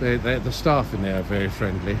 The staff in there are very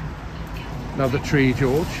friendly. Another tree,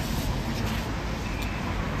 George.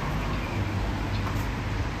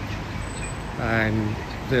 And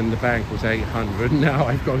then the bank was 800. Now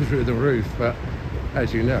I've gone through the roof, but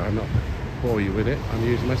as you know, I'm not bore you with it. I'm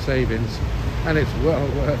using my savings, and it's well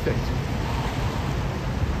worth it.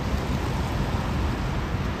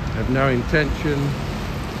 I have no intention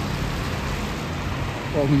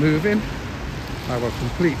of moving. I will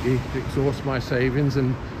completely exhaust my savings,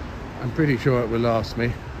 and I'm pretty sure it will last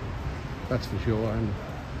me. That's for sure.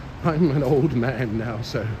 I'm an old man now,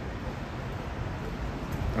 so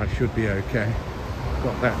I should be okay.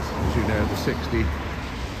 Got that, as you know, the 60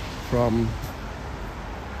 from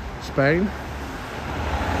Spain.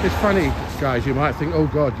 It's funny, guys, you might think, oh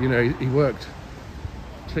God, you know, he worked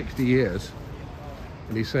 60 years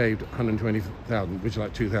and he saved 120,000, which is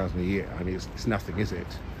like 2,000 a year. I mean, it's nothing, is it?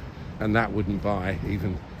 And that wouldn't buy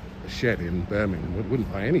even a shed in Birmingham. It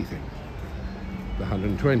wouldn't buy anything, the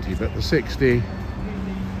 120, but the 60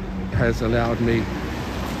 has allowed me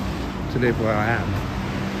to live where I am.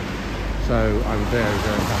 So I'm very,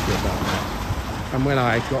 very happy about that. And when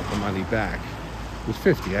I got the money back, it was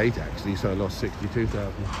 58 actually, so I lost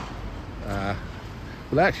 62,000.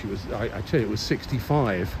 Well, actually, I tell you, it was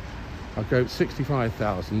 65. I go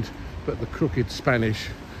 65,000, but the crooked Spanish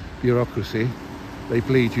bureaucracy, they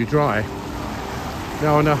bleed you dry.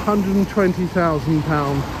 Now on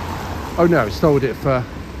 £120,000, oh no, sold it for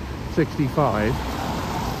 65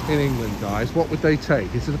 in England, guys. What would they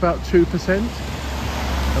take? Is it about 2%?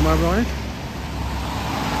 Am I right?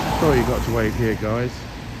 Sorry you got to wait here, guys.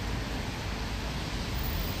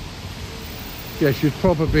 Yes, you'd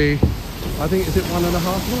probably, I think, is it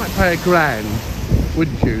 1.5? You might pay £1,000,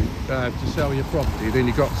 wouldn't you, to sell your property? Then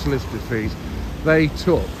you got solicitor fees. They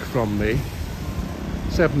took from me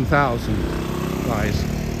 7,000, guys.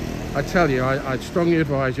 I tell you, I'd strongly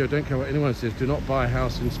advise you, I don't care what anyone says, do not buy a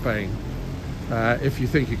house in Spain if you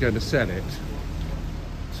think you're going to sell it.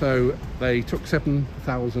 So they took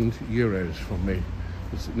 7,000 euros from me.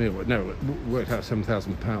 No, it worked out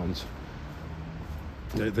 £7,000.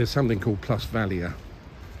 There's something called plusvalia.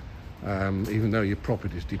 Even though your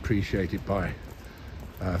property is depreciated by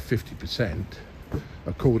 50%,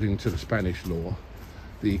 according to the Spanish law,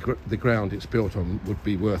 the ground it's built on would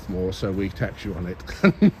be worth more, so we tax you on it.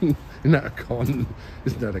 Isn't that a con?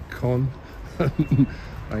 Isn't that a con? I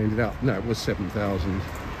ended up, no, it was 7,000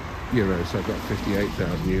 euros, so I got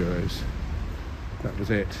 58,000 euros. That was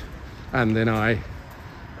it. And then I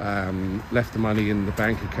left the money in the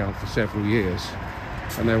bank account for several years,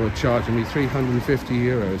 and they were charging me 350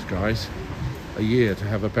 euros, guys, a year to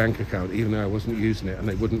have a bank account, even though I wasn't using it, and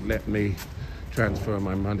they wouldn't let me transfer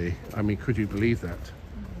my money. I mean, could you believe that?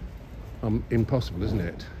 Impossible, isn't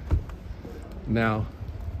it? Now,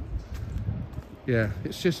 yeah,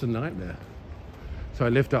 it's just a nightmare. So I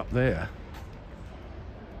lived up there,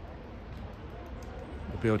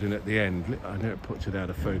 the building at the end. I know it puts it out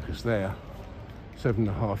of focus there.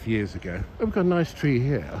 7.5 years ago. Oh, we've got a nice tree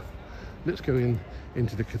here. Let's go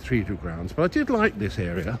into the cathedral grounds. But I did like this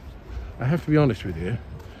area, I have to be honest with you.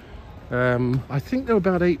 I think they're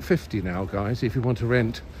about $8.50 now, guys, if you want to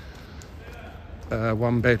rent a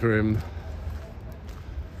 1-bedroom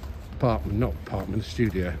apartment, not apartment,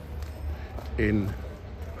 studio in,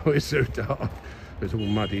 oh, it's so dark, it's all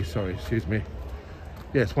muddy, sorry, excuse me.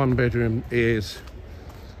 Yes, 1-bedroom is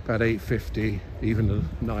about $8.50, even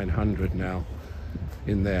 $900 now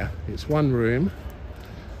in there. It's 1 room.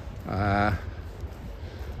 I've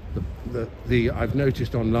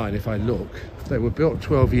noticed online, if I look, they were built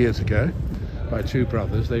 12 years ago by 2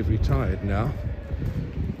 brothers. They've retired now.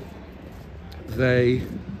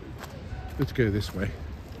 Let's go this way.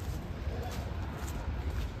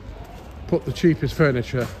 Put the cheapest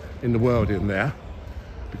furniture in the world in there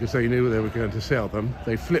because they knew they were going to sell them.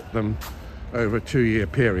 They flipped them over a 2-year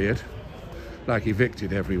period, like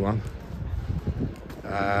evicted everyone,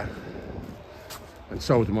 and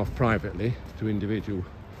sold them off privately to individual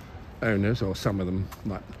owners, or some of them,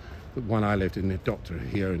 like the one I lived in, the doctor,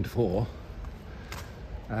 he owned 4.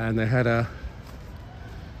 And they had a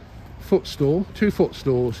footstool, 2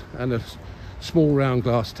 footstools, and a small round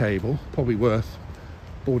glass table, probably worth,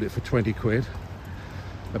 bought it for 20 quid.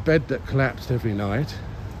 A bed that collapsed every night,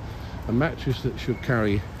 a mattress that should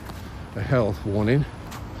carry a health warning,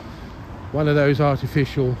 one of those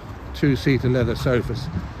artificial 2-seater leather sofas,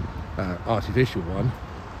 artificial one,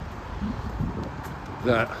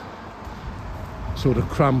 that sort of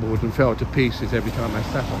crumbled and fell to pieces every time I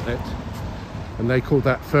sat on it, and they called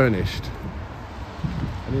that furnished.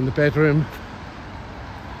 And in the bedroom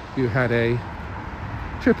you had a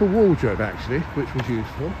triple wardrobe, actually, which was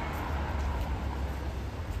useful.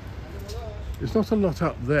 There's not a lot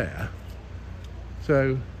up there,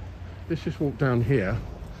 so let's just walk down here.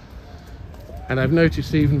 And I've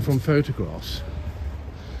noticed, even from photographs,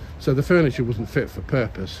 so the furniture wasn't fit for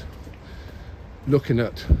purpose. Looking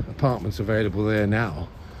at apartments available there now,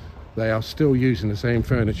 they are still using the same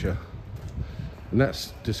furniture, and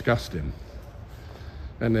that's disgusting.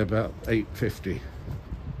 And they're about $8.50,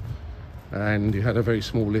 and you had a very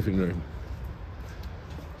small living room,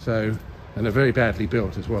 so, and they're very badly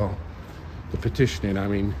built as well. The partitioning, I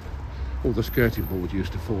mean, all the skirting board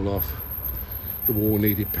used to fall off, the wall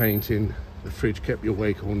needed painting, the fridge kept you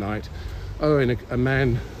awake all night. Oh, and a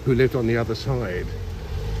man who lived on the other side,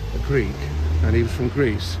 a Greek, and he was from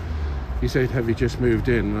Greece, he said, "Have you just moved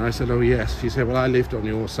in?" And I said, "Oh yes." He said, "Well, I lived on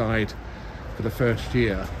your side for the first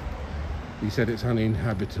year." He said, "It's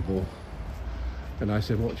uninhabitable." And I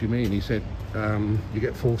said, "What do you mean?" He said, "You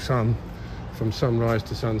get full sun from sunrise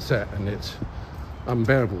to sunset, and it's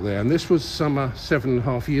unbearable there." And this was summer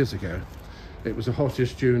 7.5 years ago. It was the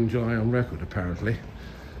hottest June, July on record, apparently,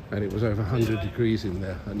 and it was over 100 degrees in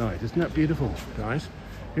there at night. Isn't that beautiful, guys?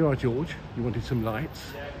 Here are George. You wanted some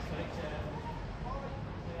lights?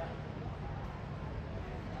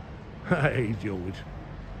 Hey, George.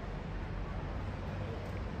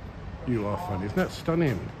 You are funny. Isn't that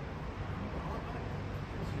stunning?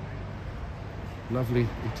 Lovely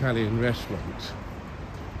Italian restaurant.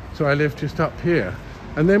 So I lived just up here.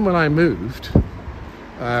 And then when I moved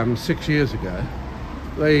 6 years ago,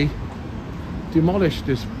 they demolished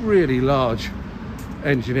this really large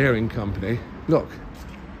engineering company. Look,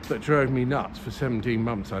 that drove me nuts. For 17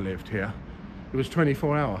 months I lived here. It was a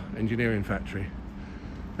 24-hour engineering factory.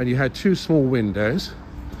 And you had 2 small windows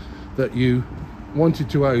that you wanted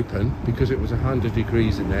to open because it was 100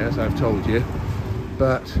 degrees in there, as I've told you.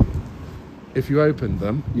 But if you opened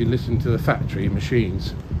them, you listened to the factory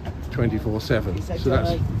machines 24/7.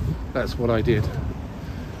 So that's what I did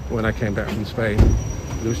when I came back from Spain.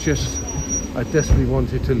 It was just, I desperately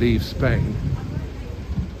wanted to leave Spain.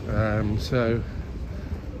 So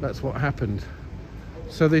that's what happened.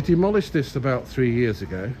 So they demolished this about 3 years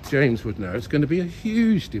ago. James would know. It's going to be a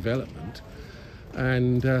huge development,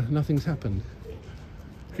 and nothing's happened.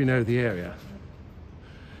 If you know the area,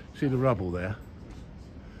 see the rubble there?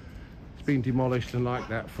 It's been demolished and like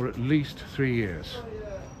that for at least 3 years.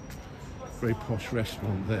 Very posh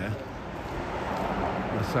restaurant there.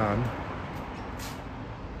 My son.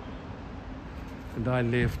 And I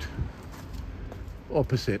lived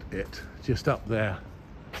opposite it, just up there.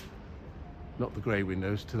 Not the grey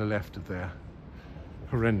windows, to the left of there.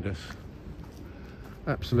 Horrendous.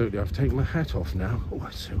 Absolutely. I've taken my hat off now. Oh,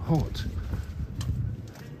 it's so hot.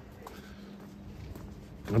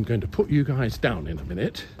 I'm going to put you guys down in a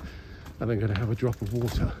minute, and I'm going to have a drop of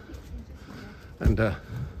water and a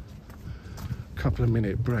couple of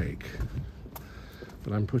minute break.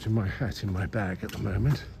 But I'm putting my hat in my bag at the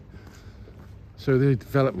moment. So the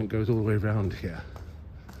development goes all the way around here.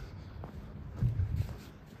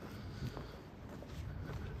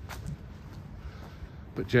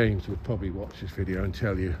 But James would probably watch this video and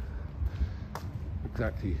tell you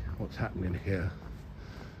exactly what's happening here.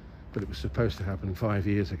 But it was supposed to happen 5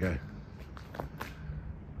 years ago.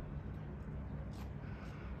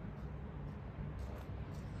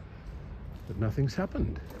 But nothing's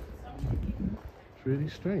happened. It's really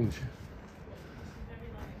strange.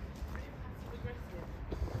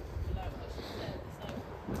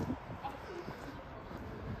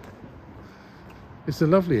 It's a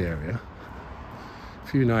lovely area. A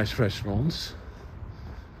few nice restaurants.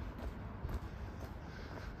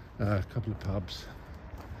 A couple of pubs.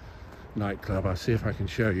 Nightclub. I'll see if I can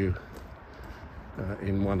show you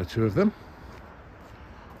in one or two of them.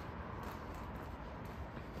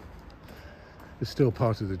 It's still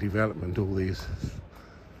part of the development, all these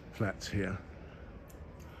flats here.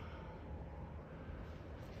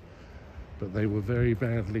 But they were very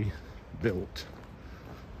badly built.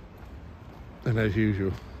 And as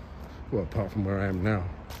usual, well, apart from where I am now,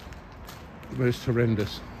 the most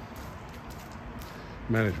horrendous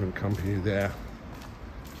management company there.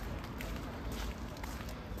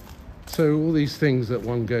 So all these things that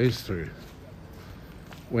one goes through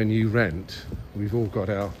when you rent, we've all got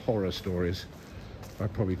our horror stories.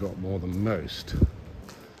 I've probably got more than most.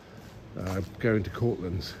 Going to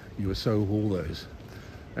Cortland's, you were sold all those,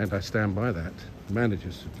 and I stand by that. The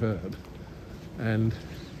manager's superb, and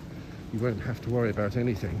you won't have to worry about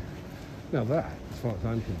anything. Now that, as far as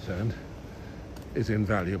I'm concerned, is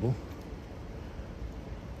invaluable.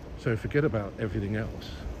 So forget about everything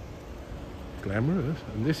else. Glamorous.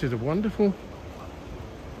 And this is a wonderful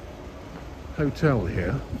hotel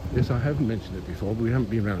here. Yes, I haven't mentioned it before, but we haven't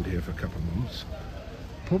been around here for a couple of months.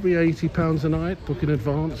 Probably £80 a night, book in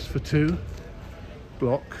advance for 2.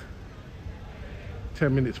 Block.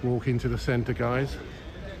 10 minutes walk into the centre, guys.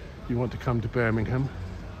 If you want to come to Birmingham,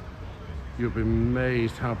 you'll be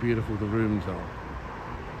amazed how beautiful the rooms are.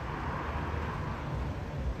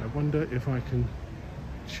 I wonder if I can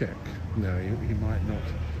check. No, he might not.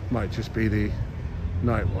 Might just be the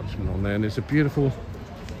night watchman on there. And there's a beautiful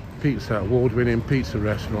pizza, award-winning pizza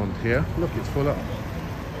restaurant here. Look, it's full up.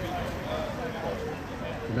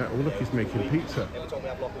 Oh, look, he's making pizza.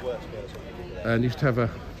 And used to have a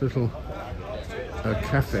little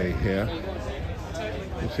cafe here.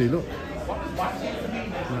 You see, look. Isn't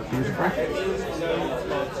that beautiful?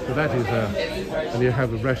 So that is and you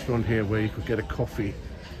have a restaurant here where you could get a coffee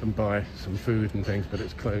and buy some food and things, but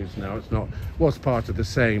it's closed now. It's not, was part of the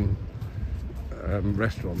same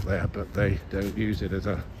restaurant there, but they don't use it as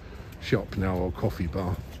a shop now or coffee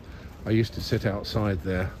bar. I used to sit outside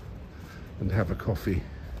there and have a coffee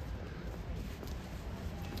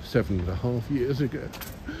 7.5 years ago.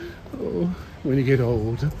 Oh, when you get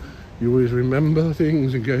old, you always remember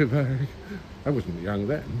things and go back. I wasn't young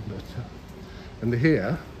then, but and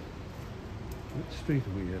here, what street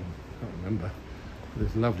are we in? I can't remember.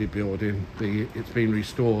 This lovely building, it's been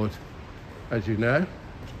restored, as you know.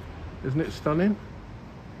 Isn't it stunning?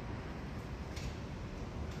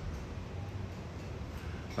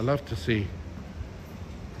 I love to see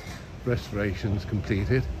restorations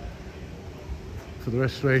completed. For the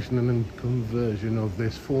restoration and conversion of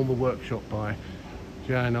this former workshop by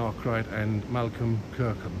Jan Arkwright and Malcolm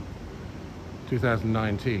Kirkham,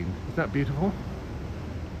 2019. Isn't that beautiful?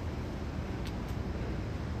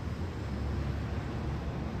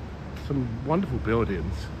 Some wonderful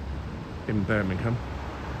buildings in Birmingham.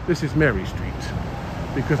 This is Mary Street,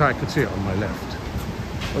 because I could see it on my left.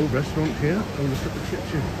 Oh, restaurant here. Oh, look at the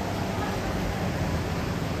kitchen.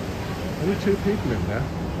 Only 2 people in there.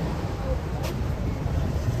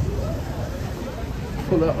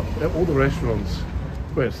 Full up. All the restaurants.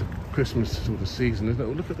 Well, it's the Christmas sort of season, isn't it?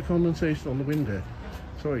 Oh, look at the condensation on the window.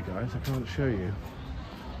 Sorry guys, I can't show you.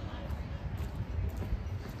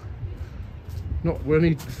 We're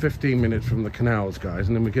only 15 minutes from the canals, guys,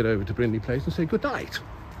 and then we get over to Brindley Place and say good night.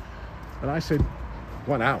 And I said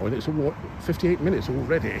 1 hour, and it's all 58 minutes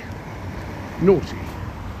already. Naughty.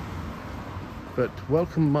 But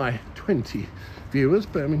welcome my 20 viewers,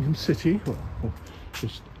 Birmingham City, or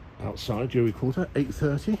just outside Jewry Quarter,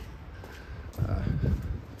 8:30.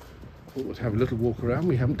 Thought we'd have a little walk around.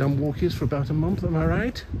 We haven't done walkies for about a month, am I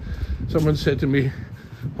right? Someone said to me,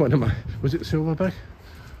 was it Silverback?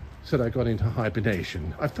 Said I got into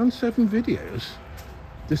hibernation. I've done 7 videos.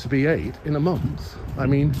 This will be 8 in a month. I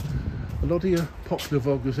mean, a lot of your popular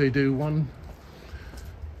vloggers, they do one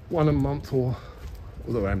a month, or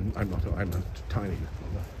although I'm a tiny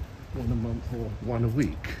vlogger, 1 a month or 1 a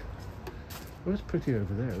week. Well, it's pretty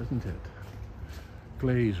over there, isn't it?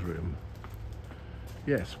 Glaze room.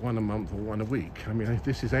 Yes, 1 a month or 1 a week. I mean,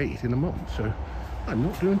 this is 8 in a month, so I'm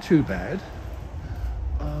not doing too bad.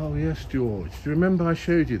 Oh yes, George. Do you remember I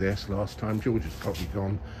showed you this last time? George is probably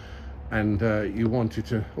gone, and you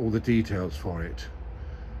wanted all the details for it.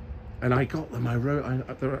 And I got them.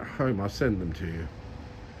 They're at home. I'll send them to you,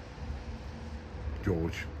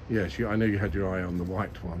 George. Yes, I know you had your eye on the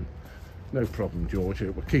white one. No problem, George.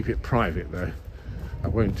 We'll keep it private though. I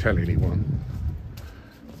won't tell anyone.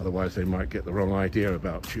 Otherwise they might get the wrong idea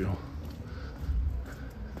about you.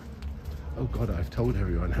 Oh God, I've told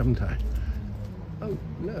everyone, haven't I? Oh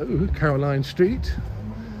no, Caroline Street.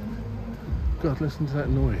 God, listen to that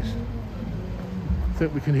noise. I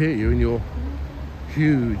think we can hear you in your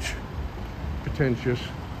huge, pretentious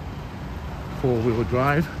 4-wheel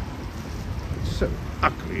drive. It's so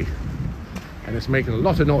ugly, and it's making a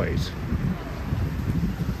lot of noise.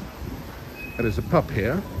 There's a pub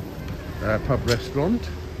here, pub restaurant.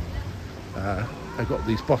 I got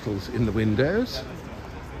these bottles in the windows.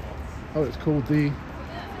 Oh, it's called the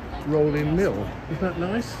Rolling Mill. Isn't that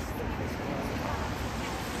nice?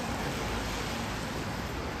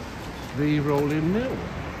 the rolling mill.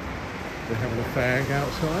 They're having a fag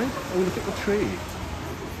outside. Oh, look at the tree.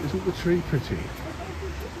 Isn't the tree pretty?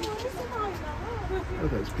 Oh,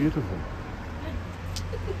 that's beautiful.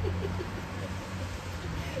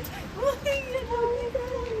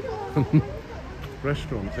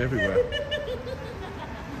 Restaurants everywhere.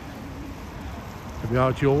 Here we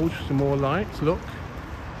are, George. Some more lights. Look.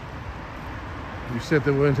 You said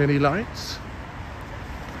there weren't any lights.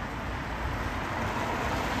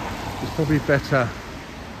 It's probably better.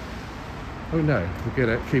 Oh no, we'll get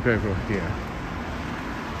it. Keep over here.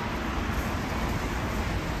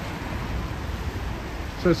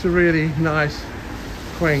 So it's a really nice,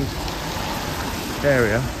 quaint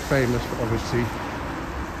area, famous obviously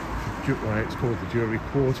for why it's called the Jewellery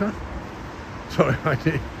Quarter. Sorry, I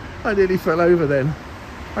nearly fell over then.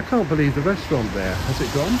 I can't believe the restaurant there. Has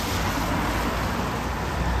it gone?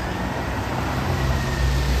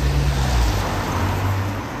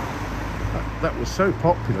 That was so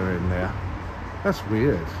popular in there. That's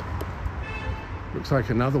weird. Looks like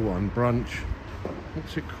another one, brunch.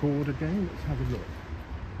 What's it called again? Let's have a look.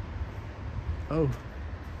 Oh,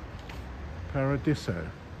 Paradiso.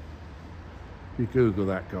 You Google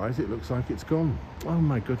that, guys, it looks like it's gone. Oh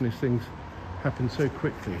my goodness, things happen so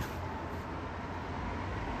quickly.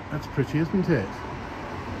 That's pretty, isn't it?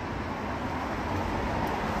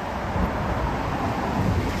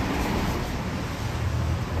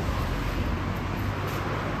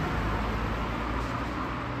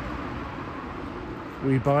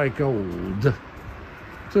 We buy gold.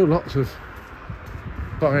 So lots of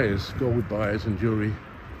buyers, gold buyers and jewellery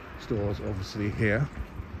stores obviously here.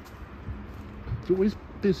 It's always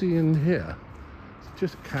busy in here. It's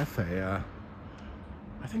just a cafe. I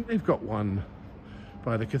think they've got one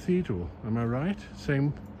by the cathedral, am I right?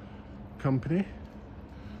 Same company.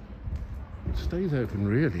 It stays open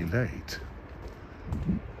really late.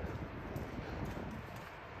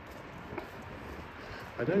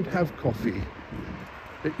 I don't have coffee.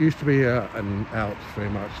 It used to be an out very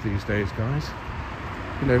much these days, guys.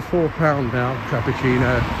 You know, £4 now,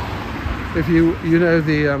 cappuccino. If you know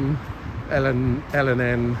the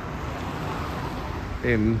L&N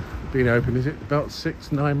in been open, is it about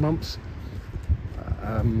 6-9 months?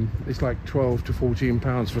 It's like £12 to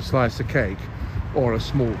 £14 for a slice of cake or a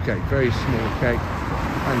small cake, very small cake,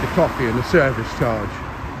 and the coffee and the service charge.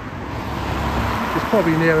 It's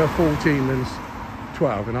probably nearer 14 than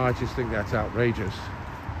 12, and I just think that's outrageous.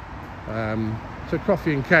 So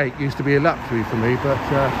coffee and cake used to be a luxury for me, but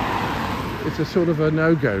it's a sort of a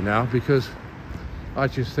no-go now, because I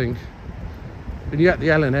just think, and yet the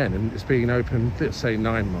L&N, and it's been open, let's say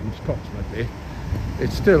 9 months approximately,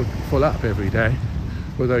 it's still full up every day,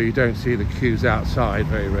 although you don't see the queues outside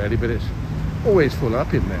very rarely, but it's always full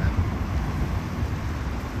up in there.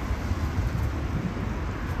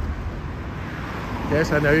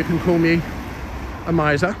 Yes, I know you can call me a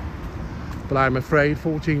miser, but I'm afraid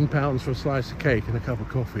 £14 for a slice of cake and a cup of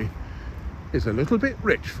coffee is a little bit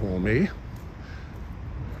rich for me.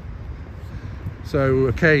 So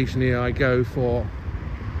occasionally I go for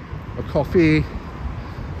a coffee,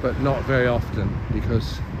 but not very often,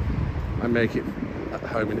 because I make it at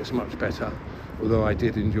home and it's much better. Although I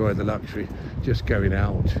did enjoy the luxury just going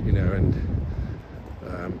out, you know, and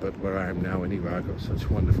but where I am now anyway, I've got such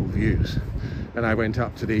wonderful views. And I went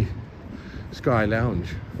up to the Sky Lounge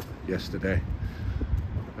yesterday.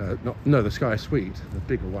 No, the Sky Suite, the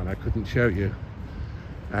bigger one I couldn't show you.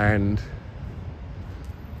 And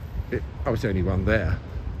I was the only one there.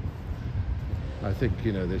 I think,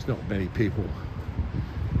 you know, there's not many people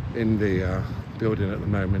in the building at the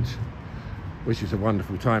moment, which is a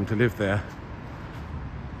wonderful time to live there.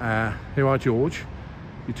 Here are George.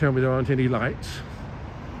 You tell me there aren't any lights.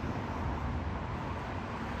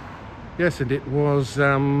 Yes, and it was,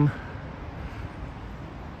 well,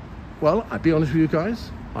 I'll be honest with you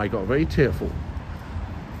guys, I got very tearful.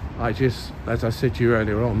 I just, as I said to you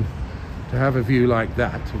earlier on, to have a view like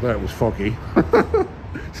that, although it was foggy,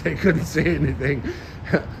 so you couldn't see anything.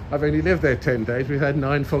 I've only lived there 10 days, we've had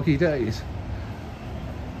 9 foggy days.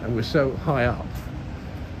 And we're so high up.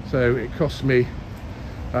 So it cost me,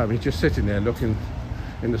 just sitting there looking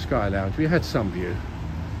in the Sky Lounge. We had some view.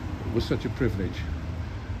 It was such a privilege.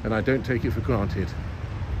 And I don't take it for granted.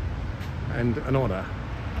 And an honour.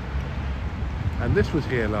 And this was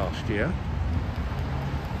here last year.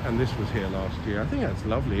 And this was here last year. I think that's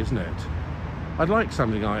lovely, isn't it? I'd like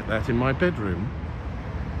something like that in my bedroom.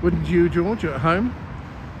 Wouldn't you, George, at home?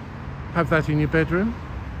 Have that in your bedroom?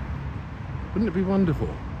 Wouldn't it be wonderful?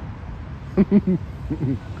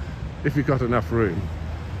 If you've got enough room.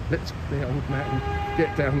 Let's the old man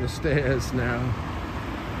get down the stairs now.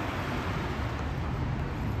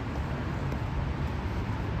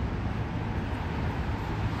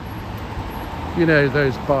 you know,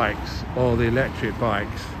 those bikes or the electric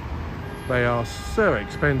bikes, they are so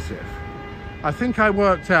expensive. I think I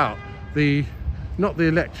worked out not the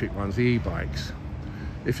electric ones, the e-bikes.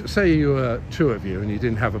 If, say, you were two of you and you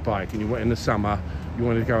didn't have a bike and you went in the summer, you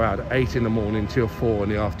wanted to go out at 8 in the morning till 4 in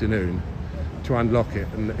the afternoon to unlock it,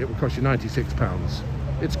 and it would cost you £96.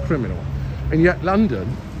 It's criminal. And yet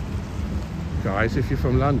London, guys, if you're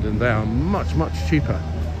from London, they are much, much cheaper.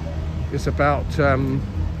 It's about,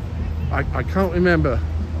 I can't remember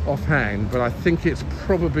offhand, but I think it's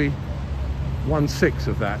probably 1/6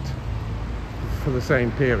 of that for the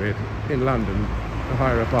same period in London to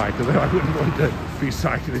hire a bike, although I wouldn't want to be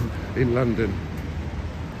cycling in London.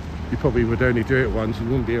 You probably would only do it once, you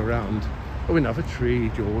wouldn't be around. Oh, another tree,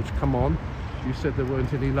 George, come on. You said there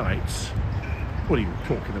weren't any lights. What are you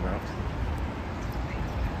talking about?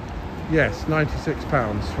 Yes,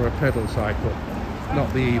 £96 for a pedal cycle,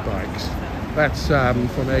 not the e-bikes. That's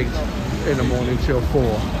from 8 in the morning till 4.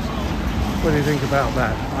 What do you think about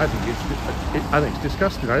that? I think it's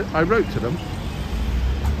disgusting. I wrote to them,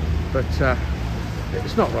 but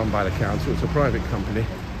it's not run by the council, it's a private company.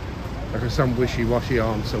 Like some wishy-washy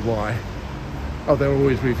answer why. Oh, they're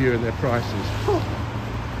always reviewing their prices. Oh,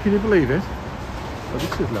 can you believe it? Oh,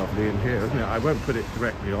 this is lovely in here, isn't it? I won't put it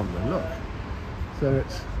directly on the look. So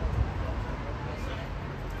it's,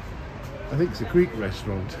 I think it's a Greek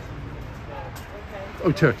restaurant.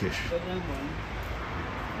 Oh, Turkish.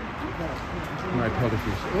 My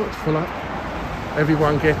apologies. Oh, it's full up.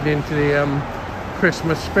 Everyone getting into the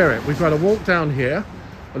Christmas spirit. We've got to walk down here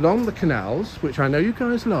along the canals, which I know you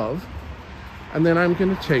guys love, and then I'm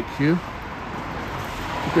going to take you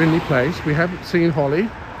to Brindley Place. We haven't seen Holly,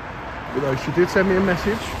 although she did send me a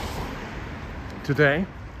message today.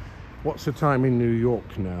 What's the time in New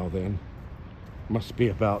York now then? Must be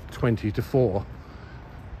about 20 to 4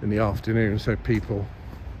 in the afternoon, so people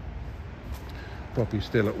probably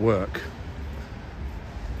still at work.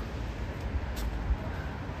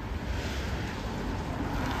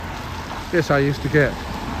 Yes, I used to get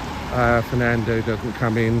Fernando doesn't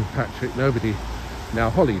come in, Patrick, nobody. Now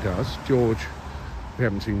Holly does. George, we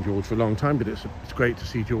haven't seen George for a long time, but it's great to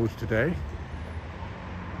see George today.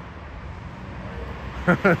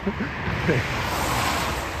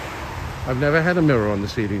 I've never had a mirror on the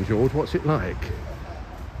ceiling, George. What's it like?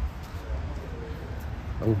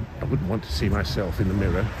 Oh, I wouldn't want to see myself in the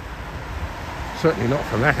mirror. Certainly not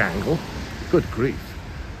from that angle. Good grief.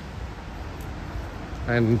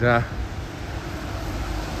 And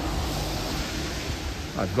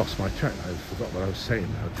I've lost my track. I forgot what I was saying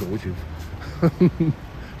now, George.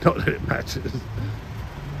 Not that it matters.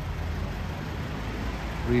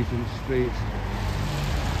 Regent Street.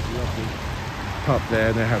 Lovely pub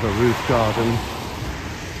there. They have a roof garden.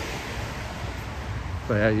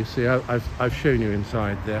 There, you see, I've shown you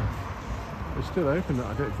inside there. It's still open.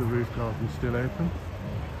 I don't know if the roof garden's still open.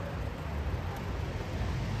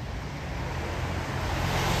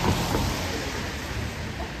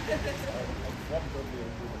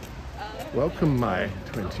 Welcome my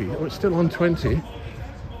 20. Oh, it's still on 20.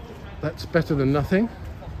 That's better than nothing.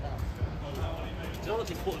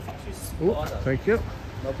 Oh, thank you.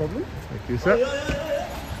 No problem. Thank you, sir.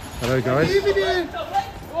 Hello, guys.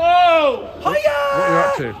 Whoa! Hiya! What are you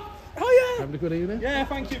up to? Hiya! Having a good evening? Yeah,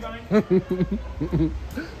 thank you, mate.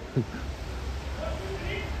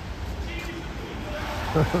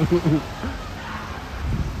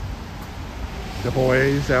 The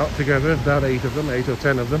boys out together, about 8 of them, 8 or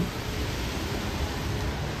 10 of them.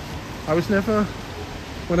 I was never,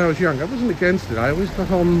 when I was young, I wasn't against it. I always got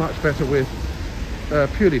on much better with,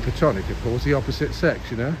 purely platonic, of course, the opposite sex,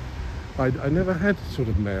 you know. I never had sort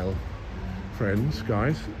of male friends,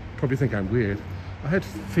 guys. Probably think I'm weird. I had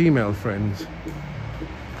female friends.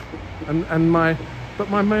 But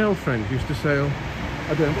my male friend used to say, oh,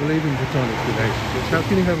 I don't believe in platonic relationships. How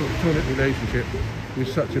can you have a platonic relationship with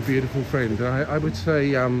such a beautiful friend? And I would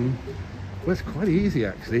say, well, it's quite easy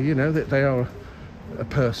actually, you know, that they are a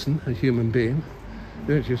person, a human being.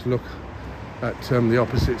 You don't just look at the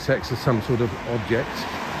opposite sex as some sort of object,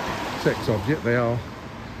 sex object. They are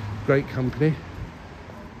great company.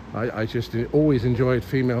 I just always enjoyed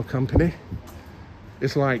female company.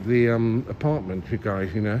 It's like the apartment, you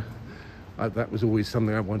guys, you know. That was always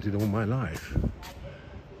something I wanted all my life.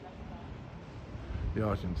 The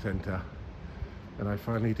Argent Centre. And I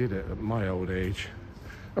finally did it at my old age.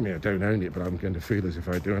 I mean, I don't own it, but I'm going to feel as if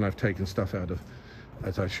I do. And I've taken stuff out of,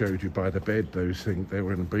 as I showed you by the bed, those things, they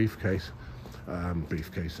were in a briefcase, a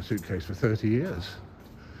suitcase for 30 years.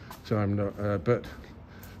 So I'm not, but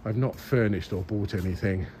I've not furnished or bought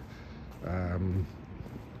anything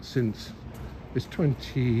since, it's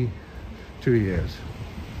 22 years.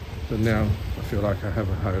 but now I feel like I have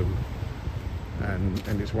a home,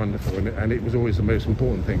 and it's wonderful, and it was always the most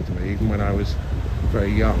important thing to me, even when I was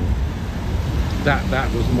very young.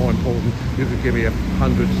 That was more important. You could give me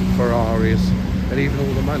 100 Ferraris and even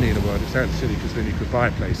all the money in the world. It sounds silly because then you could buy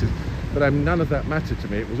places, but none of that mattered to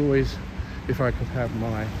me. It was always if I could have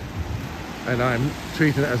and I'm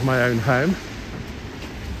treating it as my own home.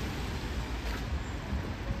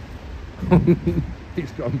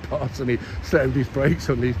 He's gone past and he slammed his brakes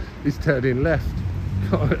on. He's turned in left.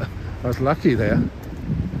 God, I was lucky there.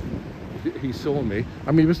 He saw me.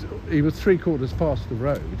 I mean, he was 3/4 past the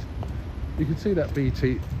road. You could see that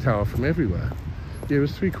BT tower from everywhere. He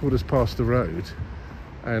was 3/4 past the road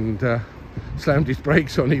and slammed his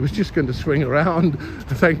brakes on. He was just going to swing around.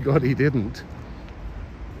 Thank God he didn't.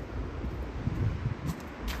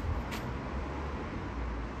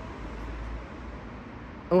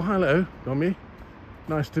 Oh, hello, Domi.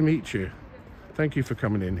 Nice to meet you. Thank you for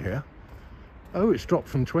coming in here. Oh, it's dropped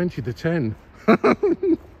from 20 to 10.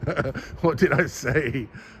 What did I say?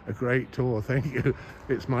 A great tour, thank you.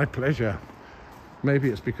 It's my pleasure. Maybe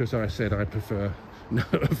it's because I said I prefer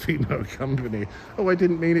a female company. Oh, I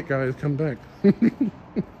didn't mean it, guys. Come back.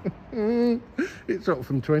 It's dropped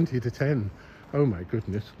from 20 to 10. Oh, my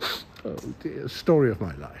goodness. Oh, dear. Story of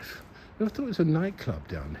my life. I thought it was a nightclub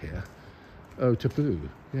down here. Oh, Taboo.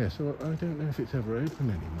 Yes, I don't know if it's ever open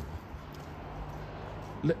anymore.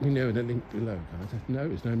 Let me know in the link below, guys. No,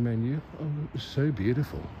 there's no menu. Oh, it was so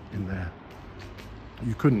beautiful in there.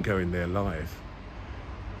 You couldn't go in there live.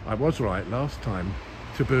 I was right last time.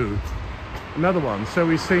 Taboo. Another one. So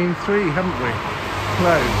we've seen 3, haven't we?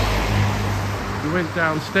 Closed. We went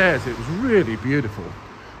downstairs. It was really beautiful.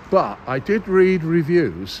 But I did read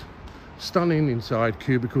reviews. Stunning inside.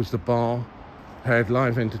 Cubicles, the bar had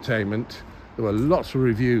live entertainment. There were lots of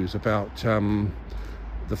reviews about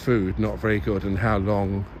the food not very good and how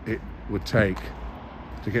long it would take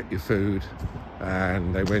to get your food,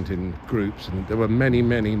 and they went in groups, and there were many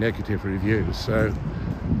negative reviews, so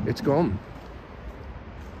it's gone.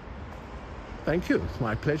 Thank you, it's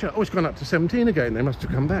my pleasure. Oh, it's gone up to 17 again. They must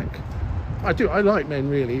have come back. I like men,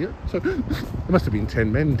 really, so there must have been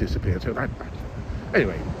 10 men disappeared. So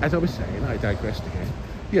anyway, as I was saying, I digressed again.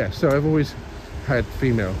 Yeah, so I've always had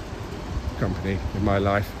female company in my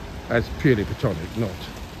life as purely platonic, not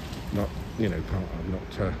you know, I'm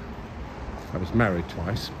not I was married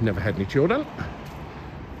twice, never had any children.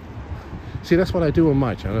 See, that's what I do on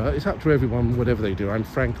my channel. It's up to everyone, whatever they do. I'm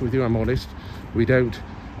frank with you, I'm honest. We don't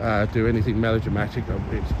do anything melodramatic.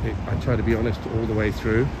 I try to be honest all the way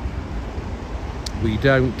through. We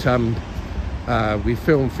don't we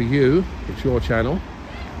film for you. It's your channel.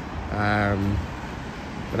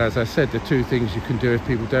 But as I said, the 2 things you can do if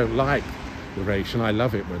people don't like the ration. I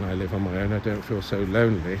love it when I live on my own. I don't feel so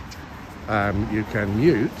lonely. You can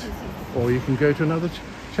mute, or you can go to another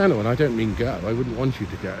channel. And I don't mean go. I wouldn't want you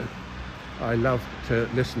to go. I love to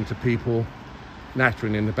listen to people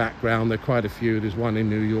nattering in the background. There are quite a few. There's one in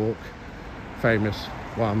New York, famous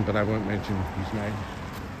one, but I won't mention his name.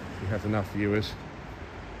 He has enough viewers.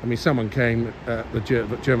 I mean, someone came at the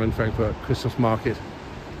German Frankfurt Christmas market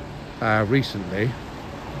recently.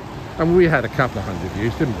 And we had a couple of 100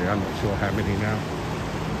 views, didn't we? I'm not sure how many now.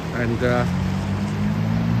 And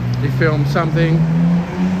he filmed something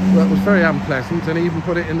that was very unpleasant, and he even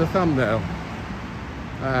put it in the thumbnail.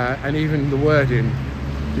 And even the wording,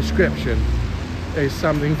 description, is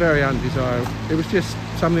something very undesirable. It was just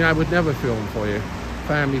something I would never film for you.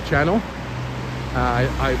 Family channel.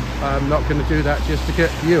 I'm not going to do that just to get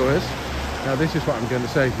viewers. Now, this is what I'm going to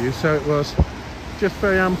say to you. So it was just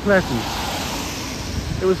very unpleasant.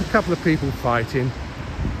 There was a couple of people fighting.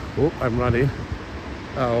 Oh, I'm running.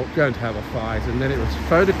 Oh, going to have a fight. And then it was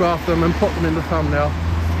photograph them and put them in the thumbnail.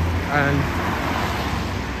 And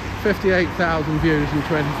 58,000 views in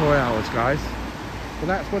 24 hours, guys. Well,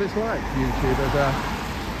 that's what it's like, YouTube.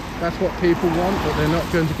 That's what people want, but they're not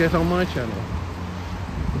going to get on my channel.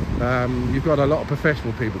 You've got a lot of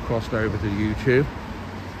professional people crossed over to YouTube.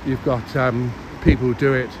 You've got people who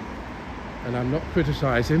do it, and I'm not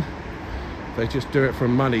criticizing. They just do it for a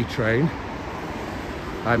money train.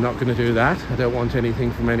 I'm not going to do that. I don't want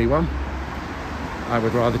anything from anyone. I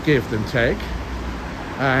would rather give than take.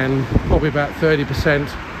 And probably about 30%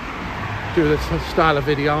 do the style of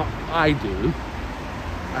video I do.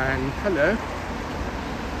 And hello.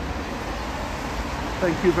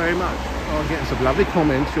 Thank you very much. Oh, I'm getting some lovely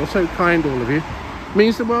comments. You're so kind, all of you. It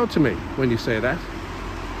means the world to me when you say that.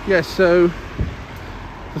 Yes, so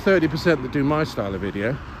the 30% that do my style of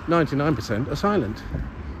video, 99% are silent.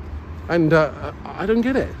 And I don't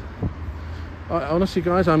get it. Honestly,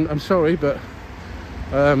 guys, I'm sorry, but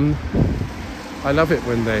I love it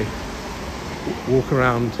when they walk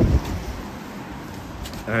around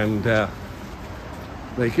and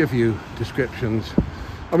they give you descriptions.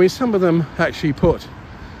 I mean, some of them actually put,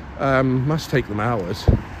 must take them hours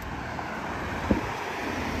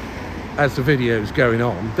as the video's going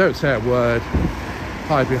on. Don't say a word,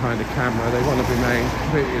 hide behind the camera. They want to remain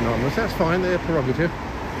completely anonymous. That's fine, their prerogative.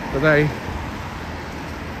 But they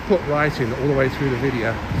put writing all the way through the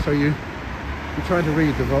video. So you try to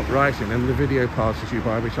read the writing and the video passes you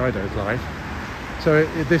by, which I don't like. So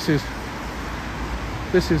this is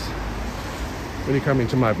when you come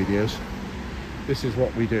into my videos, this is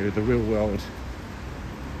what we do, the real world.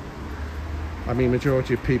 I mean,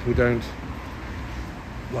 majority of people don't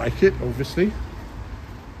like it, obviously.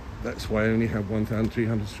 That's why I only have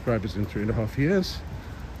 1,300 subscribers in 3.5 years.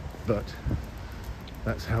 But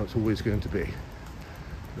that's how it's always going to be.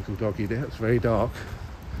 Little doggy there, it's very dark.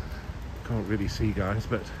 Can't really see, guys,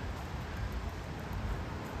 but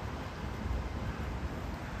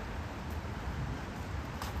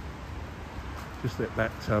just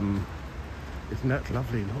that isn't that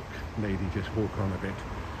lovely? Look, lady just walk on a bit.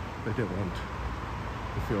 They don't want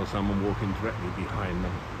to feel someone walking directly behind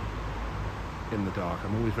them in the dark.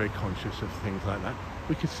 I'm always very conscious of things like that.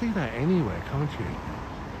 We could see that anywhere, can't you?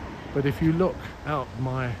 But if you look out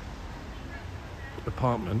my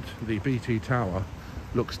apartment, the BT tower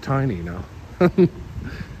looks tiny now.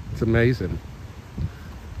 It's amazing.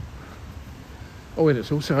 Oh, and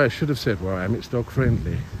it's also, I should have said where I am, it's dog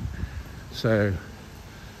friendly. So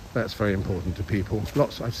that's very important to people.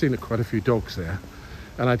 I've seen quite a few dogs there.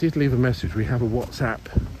 And I did leave a message. We have a WhatsApp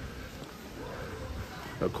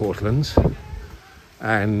at Cortlands.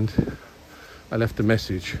 And I left a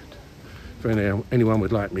message for anyone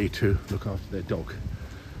would like me to look after their dog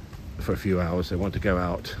for a few hours. They want to go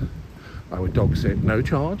out. I would dog sit, no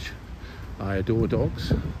charge. I adore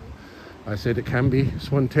dogs. I said it can be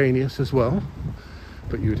spontaneous as well,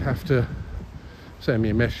 but you'd have to send me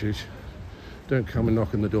a message. Don't come and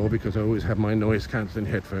knock on the door, because I always have my noise cancelling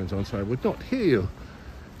headphones on, so I would not hear you.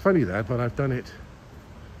 Funny that, but I've done it.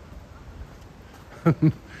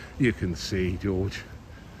 You can see, George,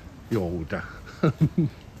 you're older.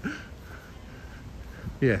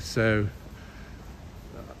 Yes, so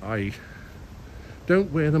I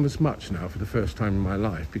don't wear them as much now for the first time in my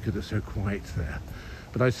life because it's so quiet there,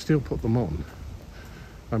 but I still put them on.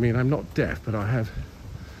 I mean, I'm not deaf, but I have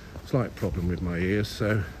a slight problem with my ears,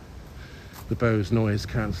 so the Bose noise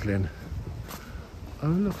cancelling. Oh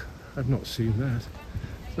look, I've not seen that.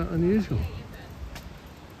 It's not unusual.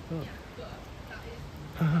 Oh.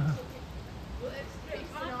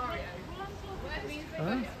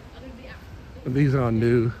 And these are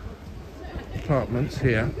new apartments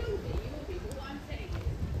here.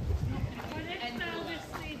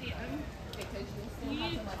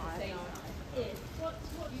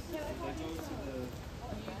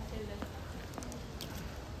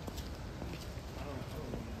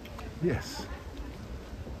 Yes.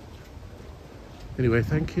 Anyway,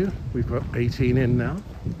 thank you. We've got 18 in now.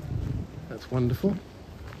 That's wonderful.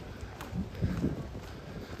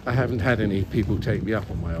 I haven't had any people take me up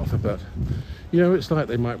on my offer, but you know, it's like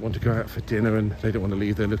they might want to go out for dinner and they don't want to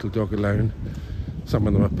leave their little dog alone. Some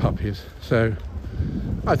of them are puppies, so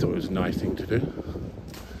I thought it was a nice thing to do.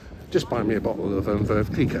 Just buy me a bottle of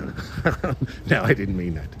Veuve Clicquot. No, I didn't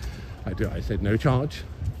mean that. I said no charge.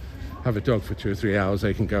 Have a dog for 2 or 3 hours,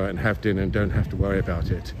 they can go out and have dinner and don't have to worry about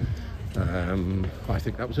it. I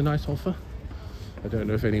think that was a nice offer. I don't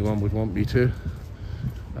know if anyone would want me to.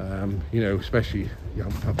 You know, especially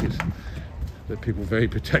young puppies. That people are very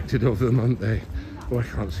protected of them, aren't they? Oh, I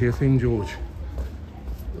can't see a thing, George.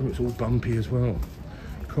 Oh, it's all bumpy as well.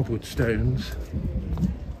 Cobbled stones.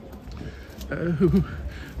 Oh,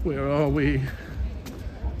 where are we?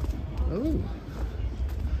 Oh.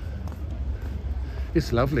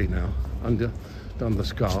 It's lovely now, done the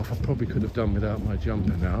scarf. I probably could have done without my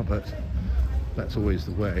jumper now, but that's always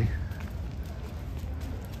the way.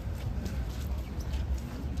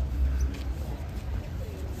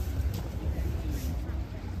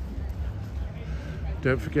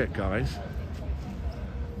 Don't forget, guys,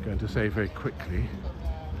 I'm going to say very quickly,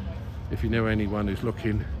 if you know anyone who's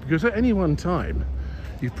looking, because at any one time,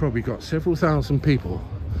 you've probably got several thousand people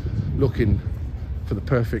looking for the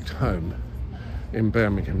perfect home in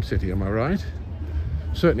Birmingham City, am I right?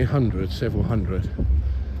 Certainly hundreds, several hundred.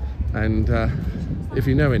 And if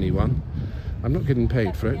you know anyone, I'm not getting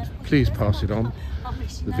paid for it, please pass it on,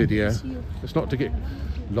 the video. It's not to get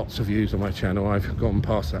lots of views on my channel, I've gone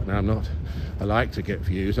past that now. I like to get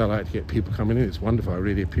views, I like to get people coming in, it's wonderful, I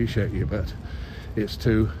really appreciate you, but it's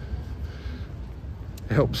to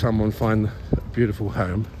help someone find a beautiful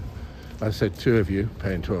home I said 2 of you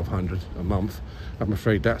paying $1,200 a month. I'm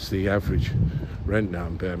afraid that's the average rent now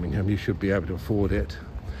in Birmingham. You should be able to afford it,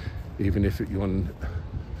 even if you're on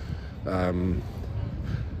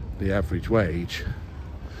the average wage.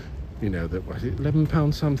 You know, that was it,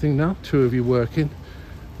 £11 something now, 2 of you working.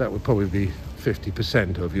 That would probably be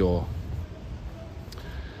 50% of your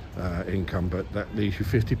income, but that leaves you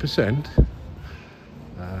 50%.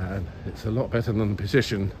 It's a lot better than the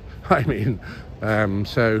position I'm in.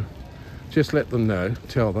 So just let them know,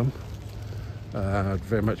 tell them. I'd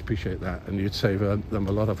very much appreciate that, and you'd save them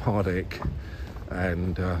a lot of heartache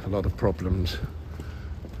and a lot of problems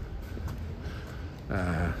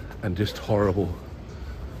and just horrible,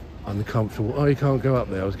 uncomfortable. Oh, you can't go up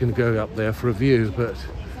there. I was going to go up there for a view, but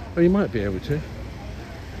you might be able to.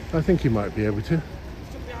 I think you might be able to.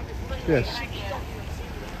 Yes.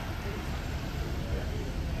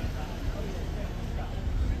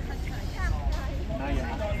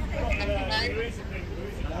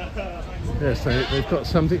 Yes, they've got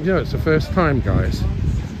something. You know, it's the first time, guys,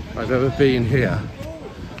 I've ever been here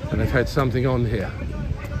and they've had something on here.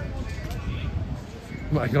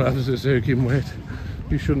 My gloves are soaking wet.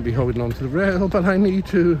 You shouldn't be holding on to the rail, but I need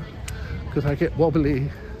to because I get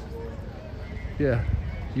wobbly. Yeah,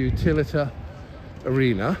 Utilita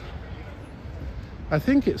Arena. I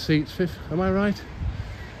think it seats, am I right?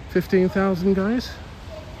 15,000, guys.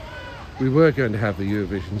 We were going to have the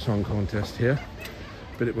Eurovision Song Contest here,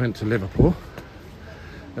 but it went to Liverpool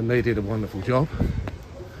and they did a wonderful job.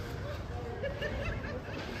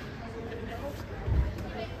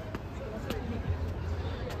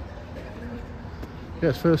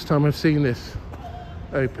 Yes, first time I've seen this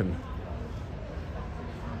open.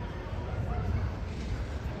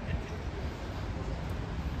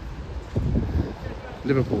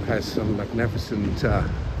 Liverpool has some magnificent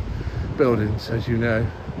buildings, as you know,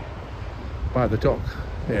 by the dock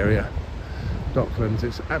area, Docklands.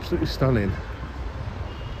 It's absolutely stunning.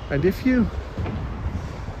 And if you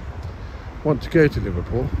want to go to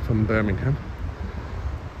Liverpool from Birmingham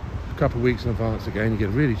a couple of weeks in advance again, you get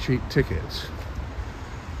really cheap tickets.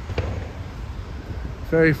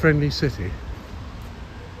 Very friendly city.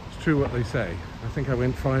 It's true what they say. I think I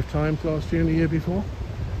went 5 times last year and the year before.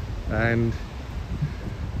 And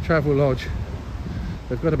Travel Lodge,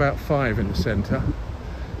 they've got about 5 in the centre.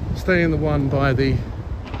 Stay in the one by the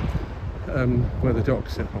where the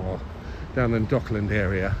docks are, or down in Dockland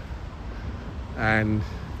area. And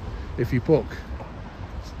if you book,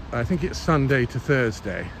 I think it's Sunday to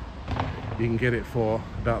Thursday, you can get it for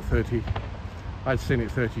about 30. I'd seen it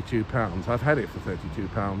 £32. I've had it for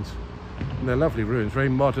 £32. And they're lovely rooms, very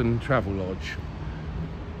modern Travel Lodge.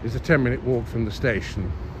 It's a 10-minute walk from the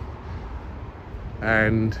station.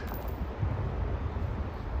 And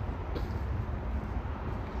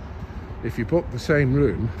if you book the same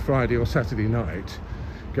room Friday or Saturday night,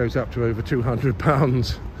 it goes up to over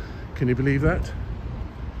 £200. Can you believe that?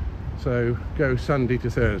 So go Sunday to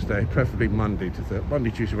Thursday, preferably Monday, Tuesday,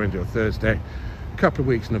 Wednesday or Thursday. A couple of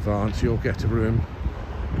weeks in advance, you'll get a room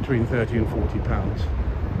between £30 and £40.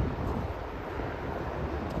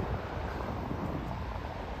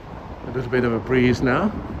 A little bit of a breeze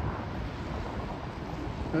now.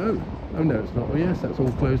 Oh no, it's not. Oh yes, that's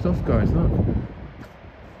all closed off, guys, look.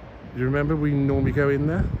 Do you remember we normally go in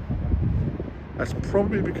there? That's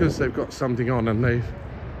probably because they've got something on and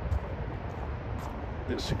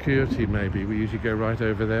it's security maybe. We usually go right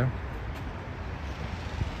over there.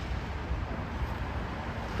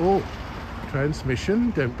 Oh,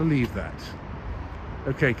 transmission, don't believe that.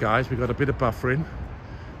 Okay guys, we've got a bit of buffering.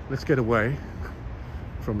 Let's get away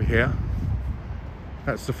from here.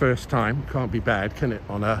 That's the first time. Can't be bad, can it,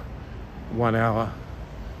 on a 1 hour?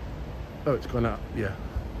 Oh, it's gone up, yeah.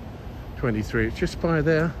 23, it's just by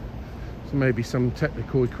there. So maybe some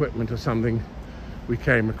technical equipment or something we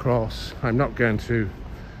came across. I'm not going to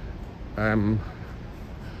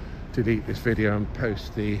delete this video and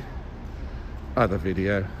post the other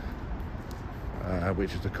video,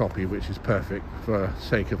 which is a copy, which is perfect for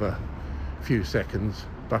sake of a few seconds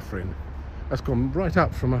buffering. That's gone right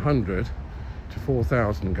up from 100 to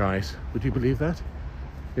 4,000, guys. Would you believe that?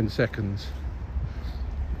 In seconds.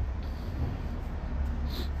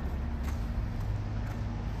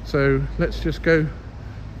 So let's just go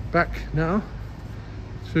back now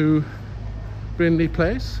to Brindley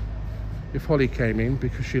Place. If Holly came in,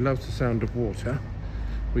 because she loves the sound of water,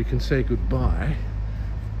 we can say goodbye.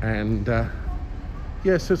 And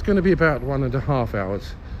yes, it's going to be about 1.5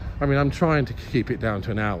 hours. I mean, I'm trying to keep it down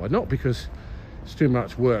to an hour, not because it's too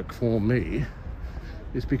much work for me.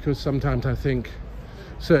 It's because sometimes I think,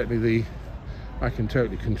 certainly I can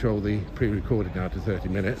totally control the pre-recording now to 30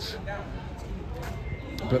 minutes.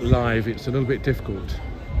 but live it's a little bit difficult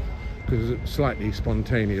because it's a slightly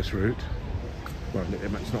spontaneous route. Well,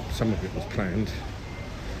 it's not, some of it was planned,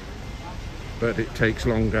 but it takes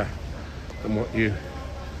longer than what you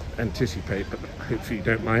anticipate, but hopefully you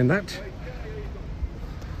don't mind that.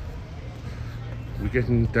 We're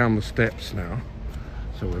getting down the steps now,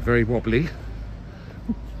 so we're very wobbly.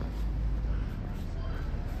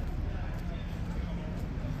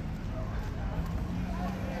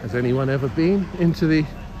 Has anyone ever been into the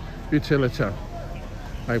Utilita?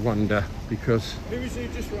 I wonder, because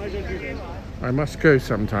I must go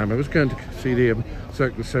sometime. I was going to see the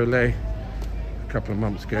Cirque du Soleil a couple of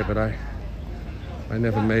months ago, but I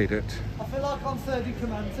never made it. I feel like I'm third in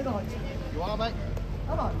command tonight. You are, mate?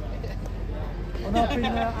 Am I? And I've been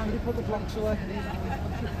Andy put the blocks away.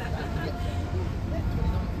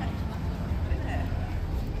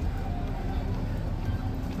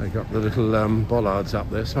 They got the little bollards up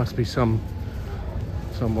there. This must be someone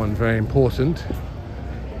very important.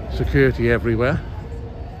 Security everywhere.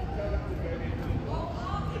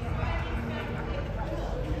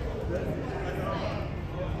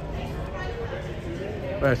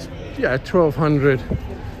 But yeah, 1,200.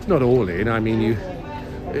 Not all in. I mean,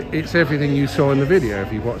 it's everything you saw in the video.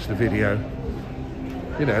 If you watch the video,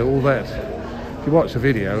 you know all that. If you watch the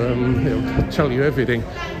video, it'll tell you everything.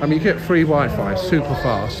 I mean, you get free Wi-Fi, super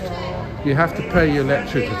fast. You have to pay your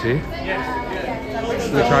electricity,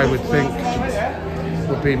 which I would think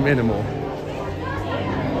would be minimal.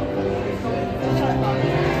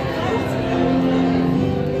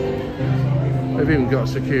 They've even got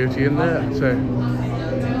security in there, so,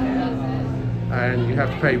 and you have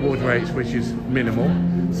to pay wood rates, which is minimal,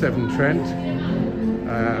 7 Trent.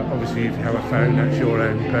 Obviously, if you have a phone, that's your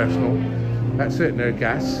own personal. That's it, no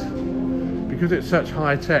gas. Because it's such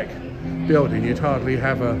high-tech building, you'd hardly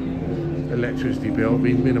have a electricity bill,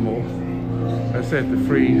 be minimal. As I said, the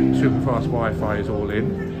free super fast Wi-Fi is all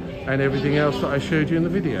in, and everything else that I showed you in the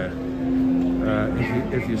video,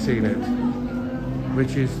 if you've seen it,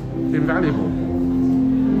 which is invaluable.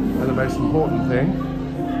 And the most important thing,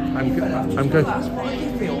 I'm going. That's why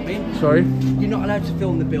you're filming. Sorry? You're not allowed to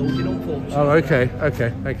film the building, unfortunately. Oh, okay,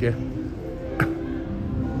 thank you.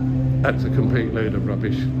 That's a complete load of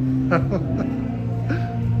rubbish.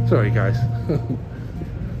 Sorry, guys.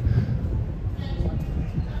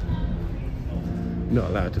 Not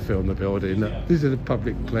allowed to film the building. This is a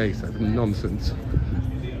public place. That's nonsense.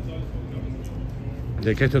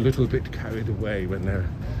 They get a little bit carried away when they're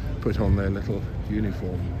put on their little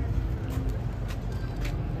uniform.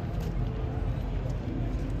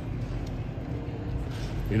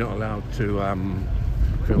 You're not allowed to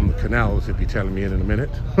film the canals, if you're telling me in a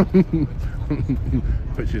minute.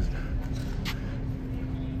 Which is...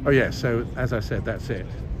 Oh yeah, so as I said, that's it.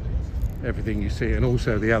 Everything you see, and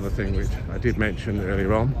also the other thing which I did mention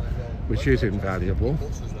earlier on, which is invaluable.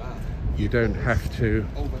 You don't have to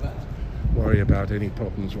worry about any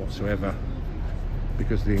problems whatsoever,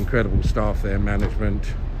 because the incredible staff there,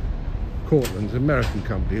 management, Cortland's an American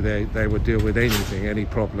company, they would deal with anything, any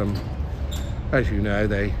problem. As you know,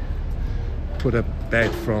 they put a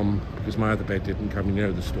bed from, because my other bed didn't come, you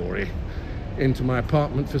know the story, into my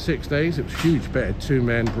apartment for 6 days. It was a huge bed, 2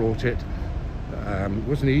 men brought it. It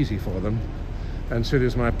wasn't easy for them, and as soon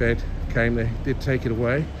as my bed came, they did take it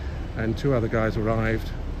away, and 2 other guys arrived,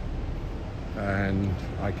 and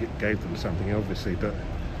I gave them something, obviously, but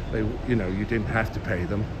they, you know, you didn't have to pay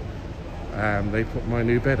them. They put my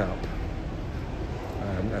new bed up.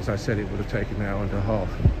 As I said, it would have taken an hour and a half.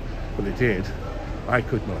 Well, it did. I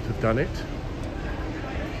could not have done it.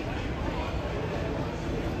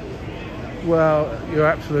 Well, you're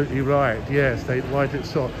absolutely right. Yes, they wide it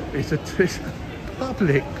so. It's a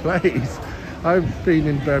public place. I've been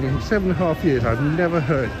in Birmingham 7.5 years. I've never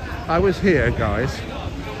heard. I was here, guys.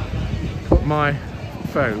 Put my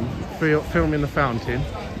phone, filming the fountain,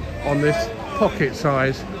 on this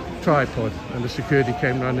pocket-sized tripod, and the security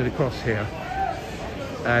came running across here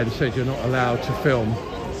and said you're not allowed to film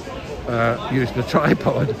using the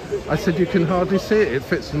tripod. I said you can hardly see it. It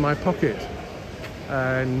fits in my pocket,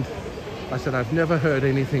 and I said I've never heard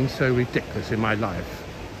anything so ridiculous in my life.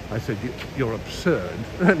 I said you're absurd,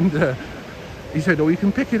 and he said, oh, you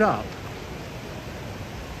can pick it up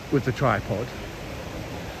with the tripod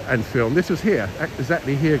and film. This was here,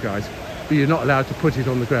 exactly here, guys, but you're not allowed to put it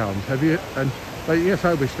on the ground. Have you? And yes,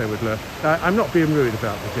 I wish they would learn. I'm not being rude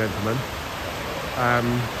about the gentleman.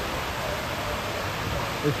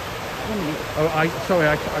 Sorry,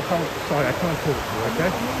 I can't. Sorry, I can't talk to you.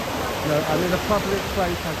 Okay? No, I'm in a public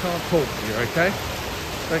place. I can't talk to you. Okay?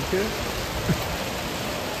 Thank you.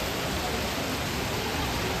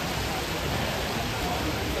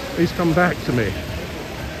 He's come back to me.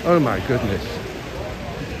 Oh my goodness.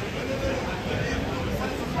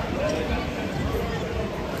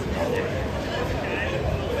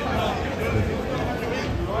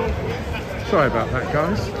 Sorry about that,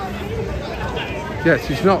 guys. Yes,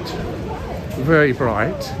 he's not very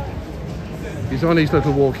bright. He's on his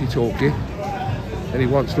little walkie-talkie and he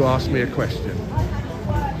wants to ask me a question.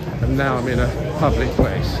 And now I'm in a public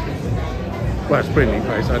place. Well, it's a friendly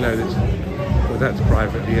place, I know this, but that's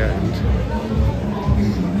privately owned.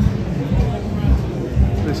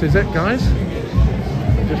 This is it, guys.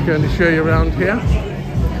 I'm just going to show you around here.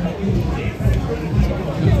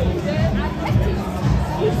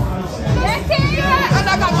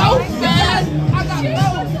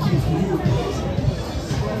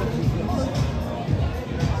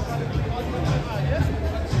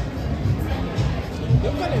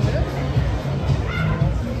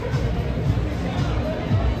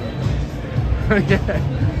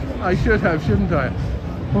 Yeah, I should have, shouldn't I?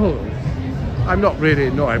 Oh, I'm not really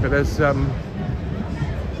annoyed, but as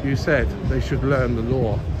you said, they should learn the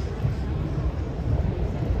law.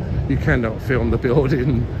 You cannot film the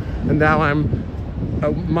building. And now I'm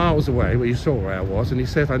miles away, where you saw where I was, and he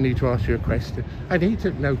said, I need to ask you a question. I need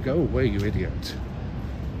to, no, go away, you idiot.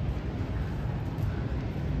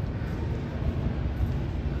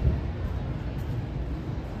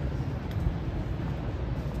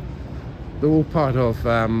 They're all part of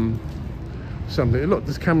something. Look,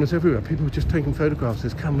 there's cameras everywhere. People are just taking photographs.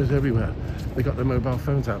 There's cameras everywhere. They got their mobile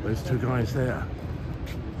phones out. Those two guys there.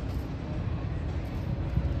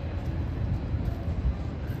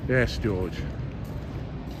 Yes, George.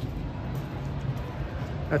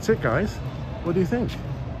 That's it, guys. What do you think?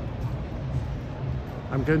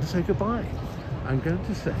 I'm going to say goodbye. I'm going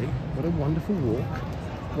to say, what a wonderful walk.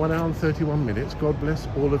 1 hour and 31 minutes. God bless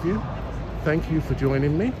all of you. Thank you for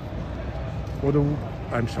joining me.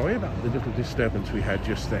 I'm sorry about the little disturbance we had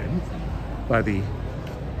just then by the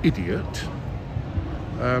idiot.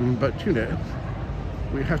 But, you know,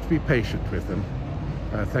 we have to be patient with them.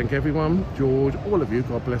 Thank everyone, George, all of you,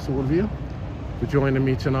 God bless all of you, for joining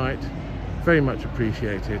me tonight. Very much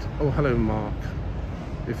appreciated. Oh, hello, Mark.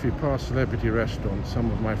 If you pass Celebrity Restaurant,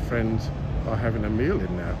 some of my friends are having a meal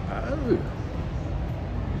in there. Oh,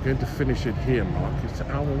 I'm going to finish it here, Mark. It's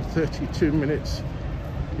an hour and 32 minutes.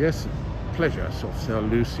 Yes, pleasure, Soft Cell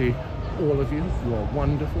Lucy. All of you, you are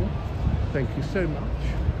wonderful. Thank you so much.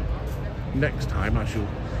 Next time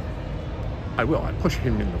I will push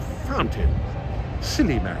him in the fountain.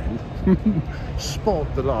 Silly man. Spoiled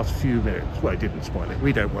the last few minutes. Well, I didn't spoil it.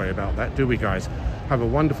 We don't worry about that, do we, guys? Have a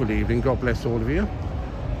wonderful evening. God bless all of you.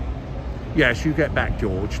 Yes, you get back,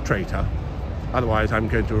 George, traitor. Otherwise, I'm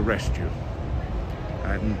going to arrest you.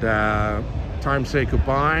 And time to say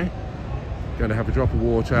goodbye. Going to have a drop of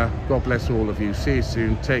water. God bless all of you. See you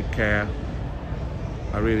soon. Take care.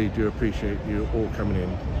 I really do appreciate you all coming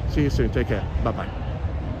in. See you soon. Take care. Bye-bye.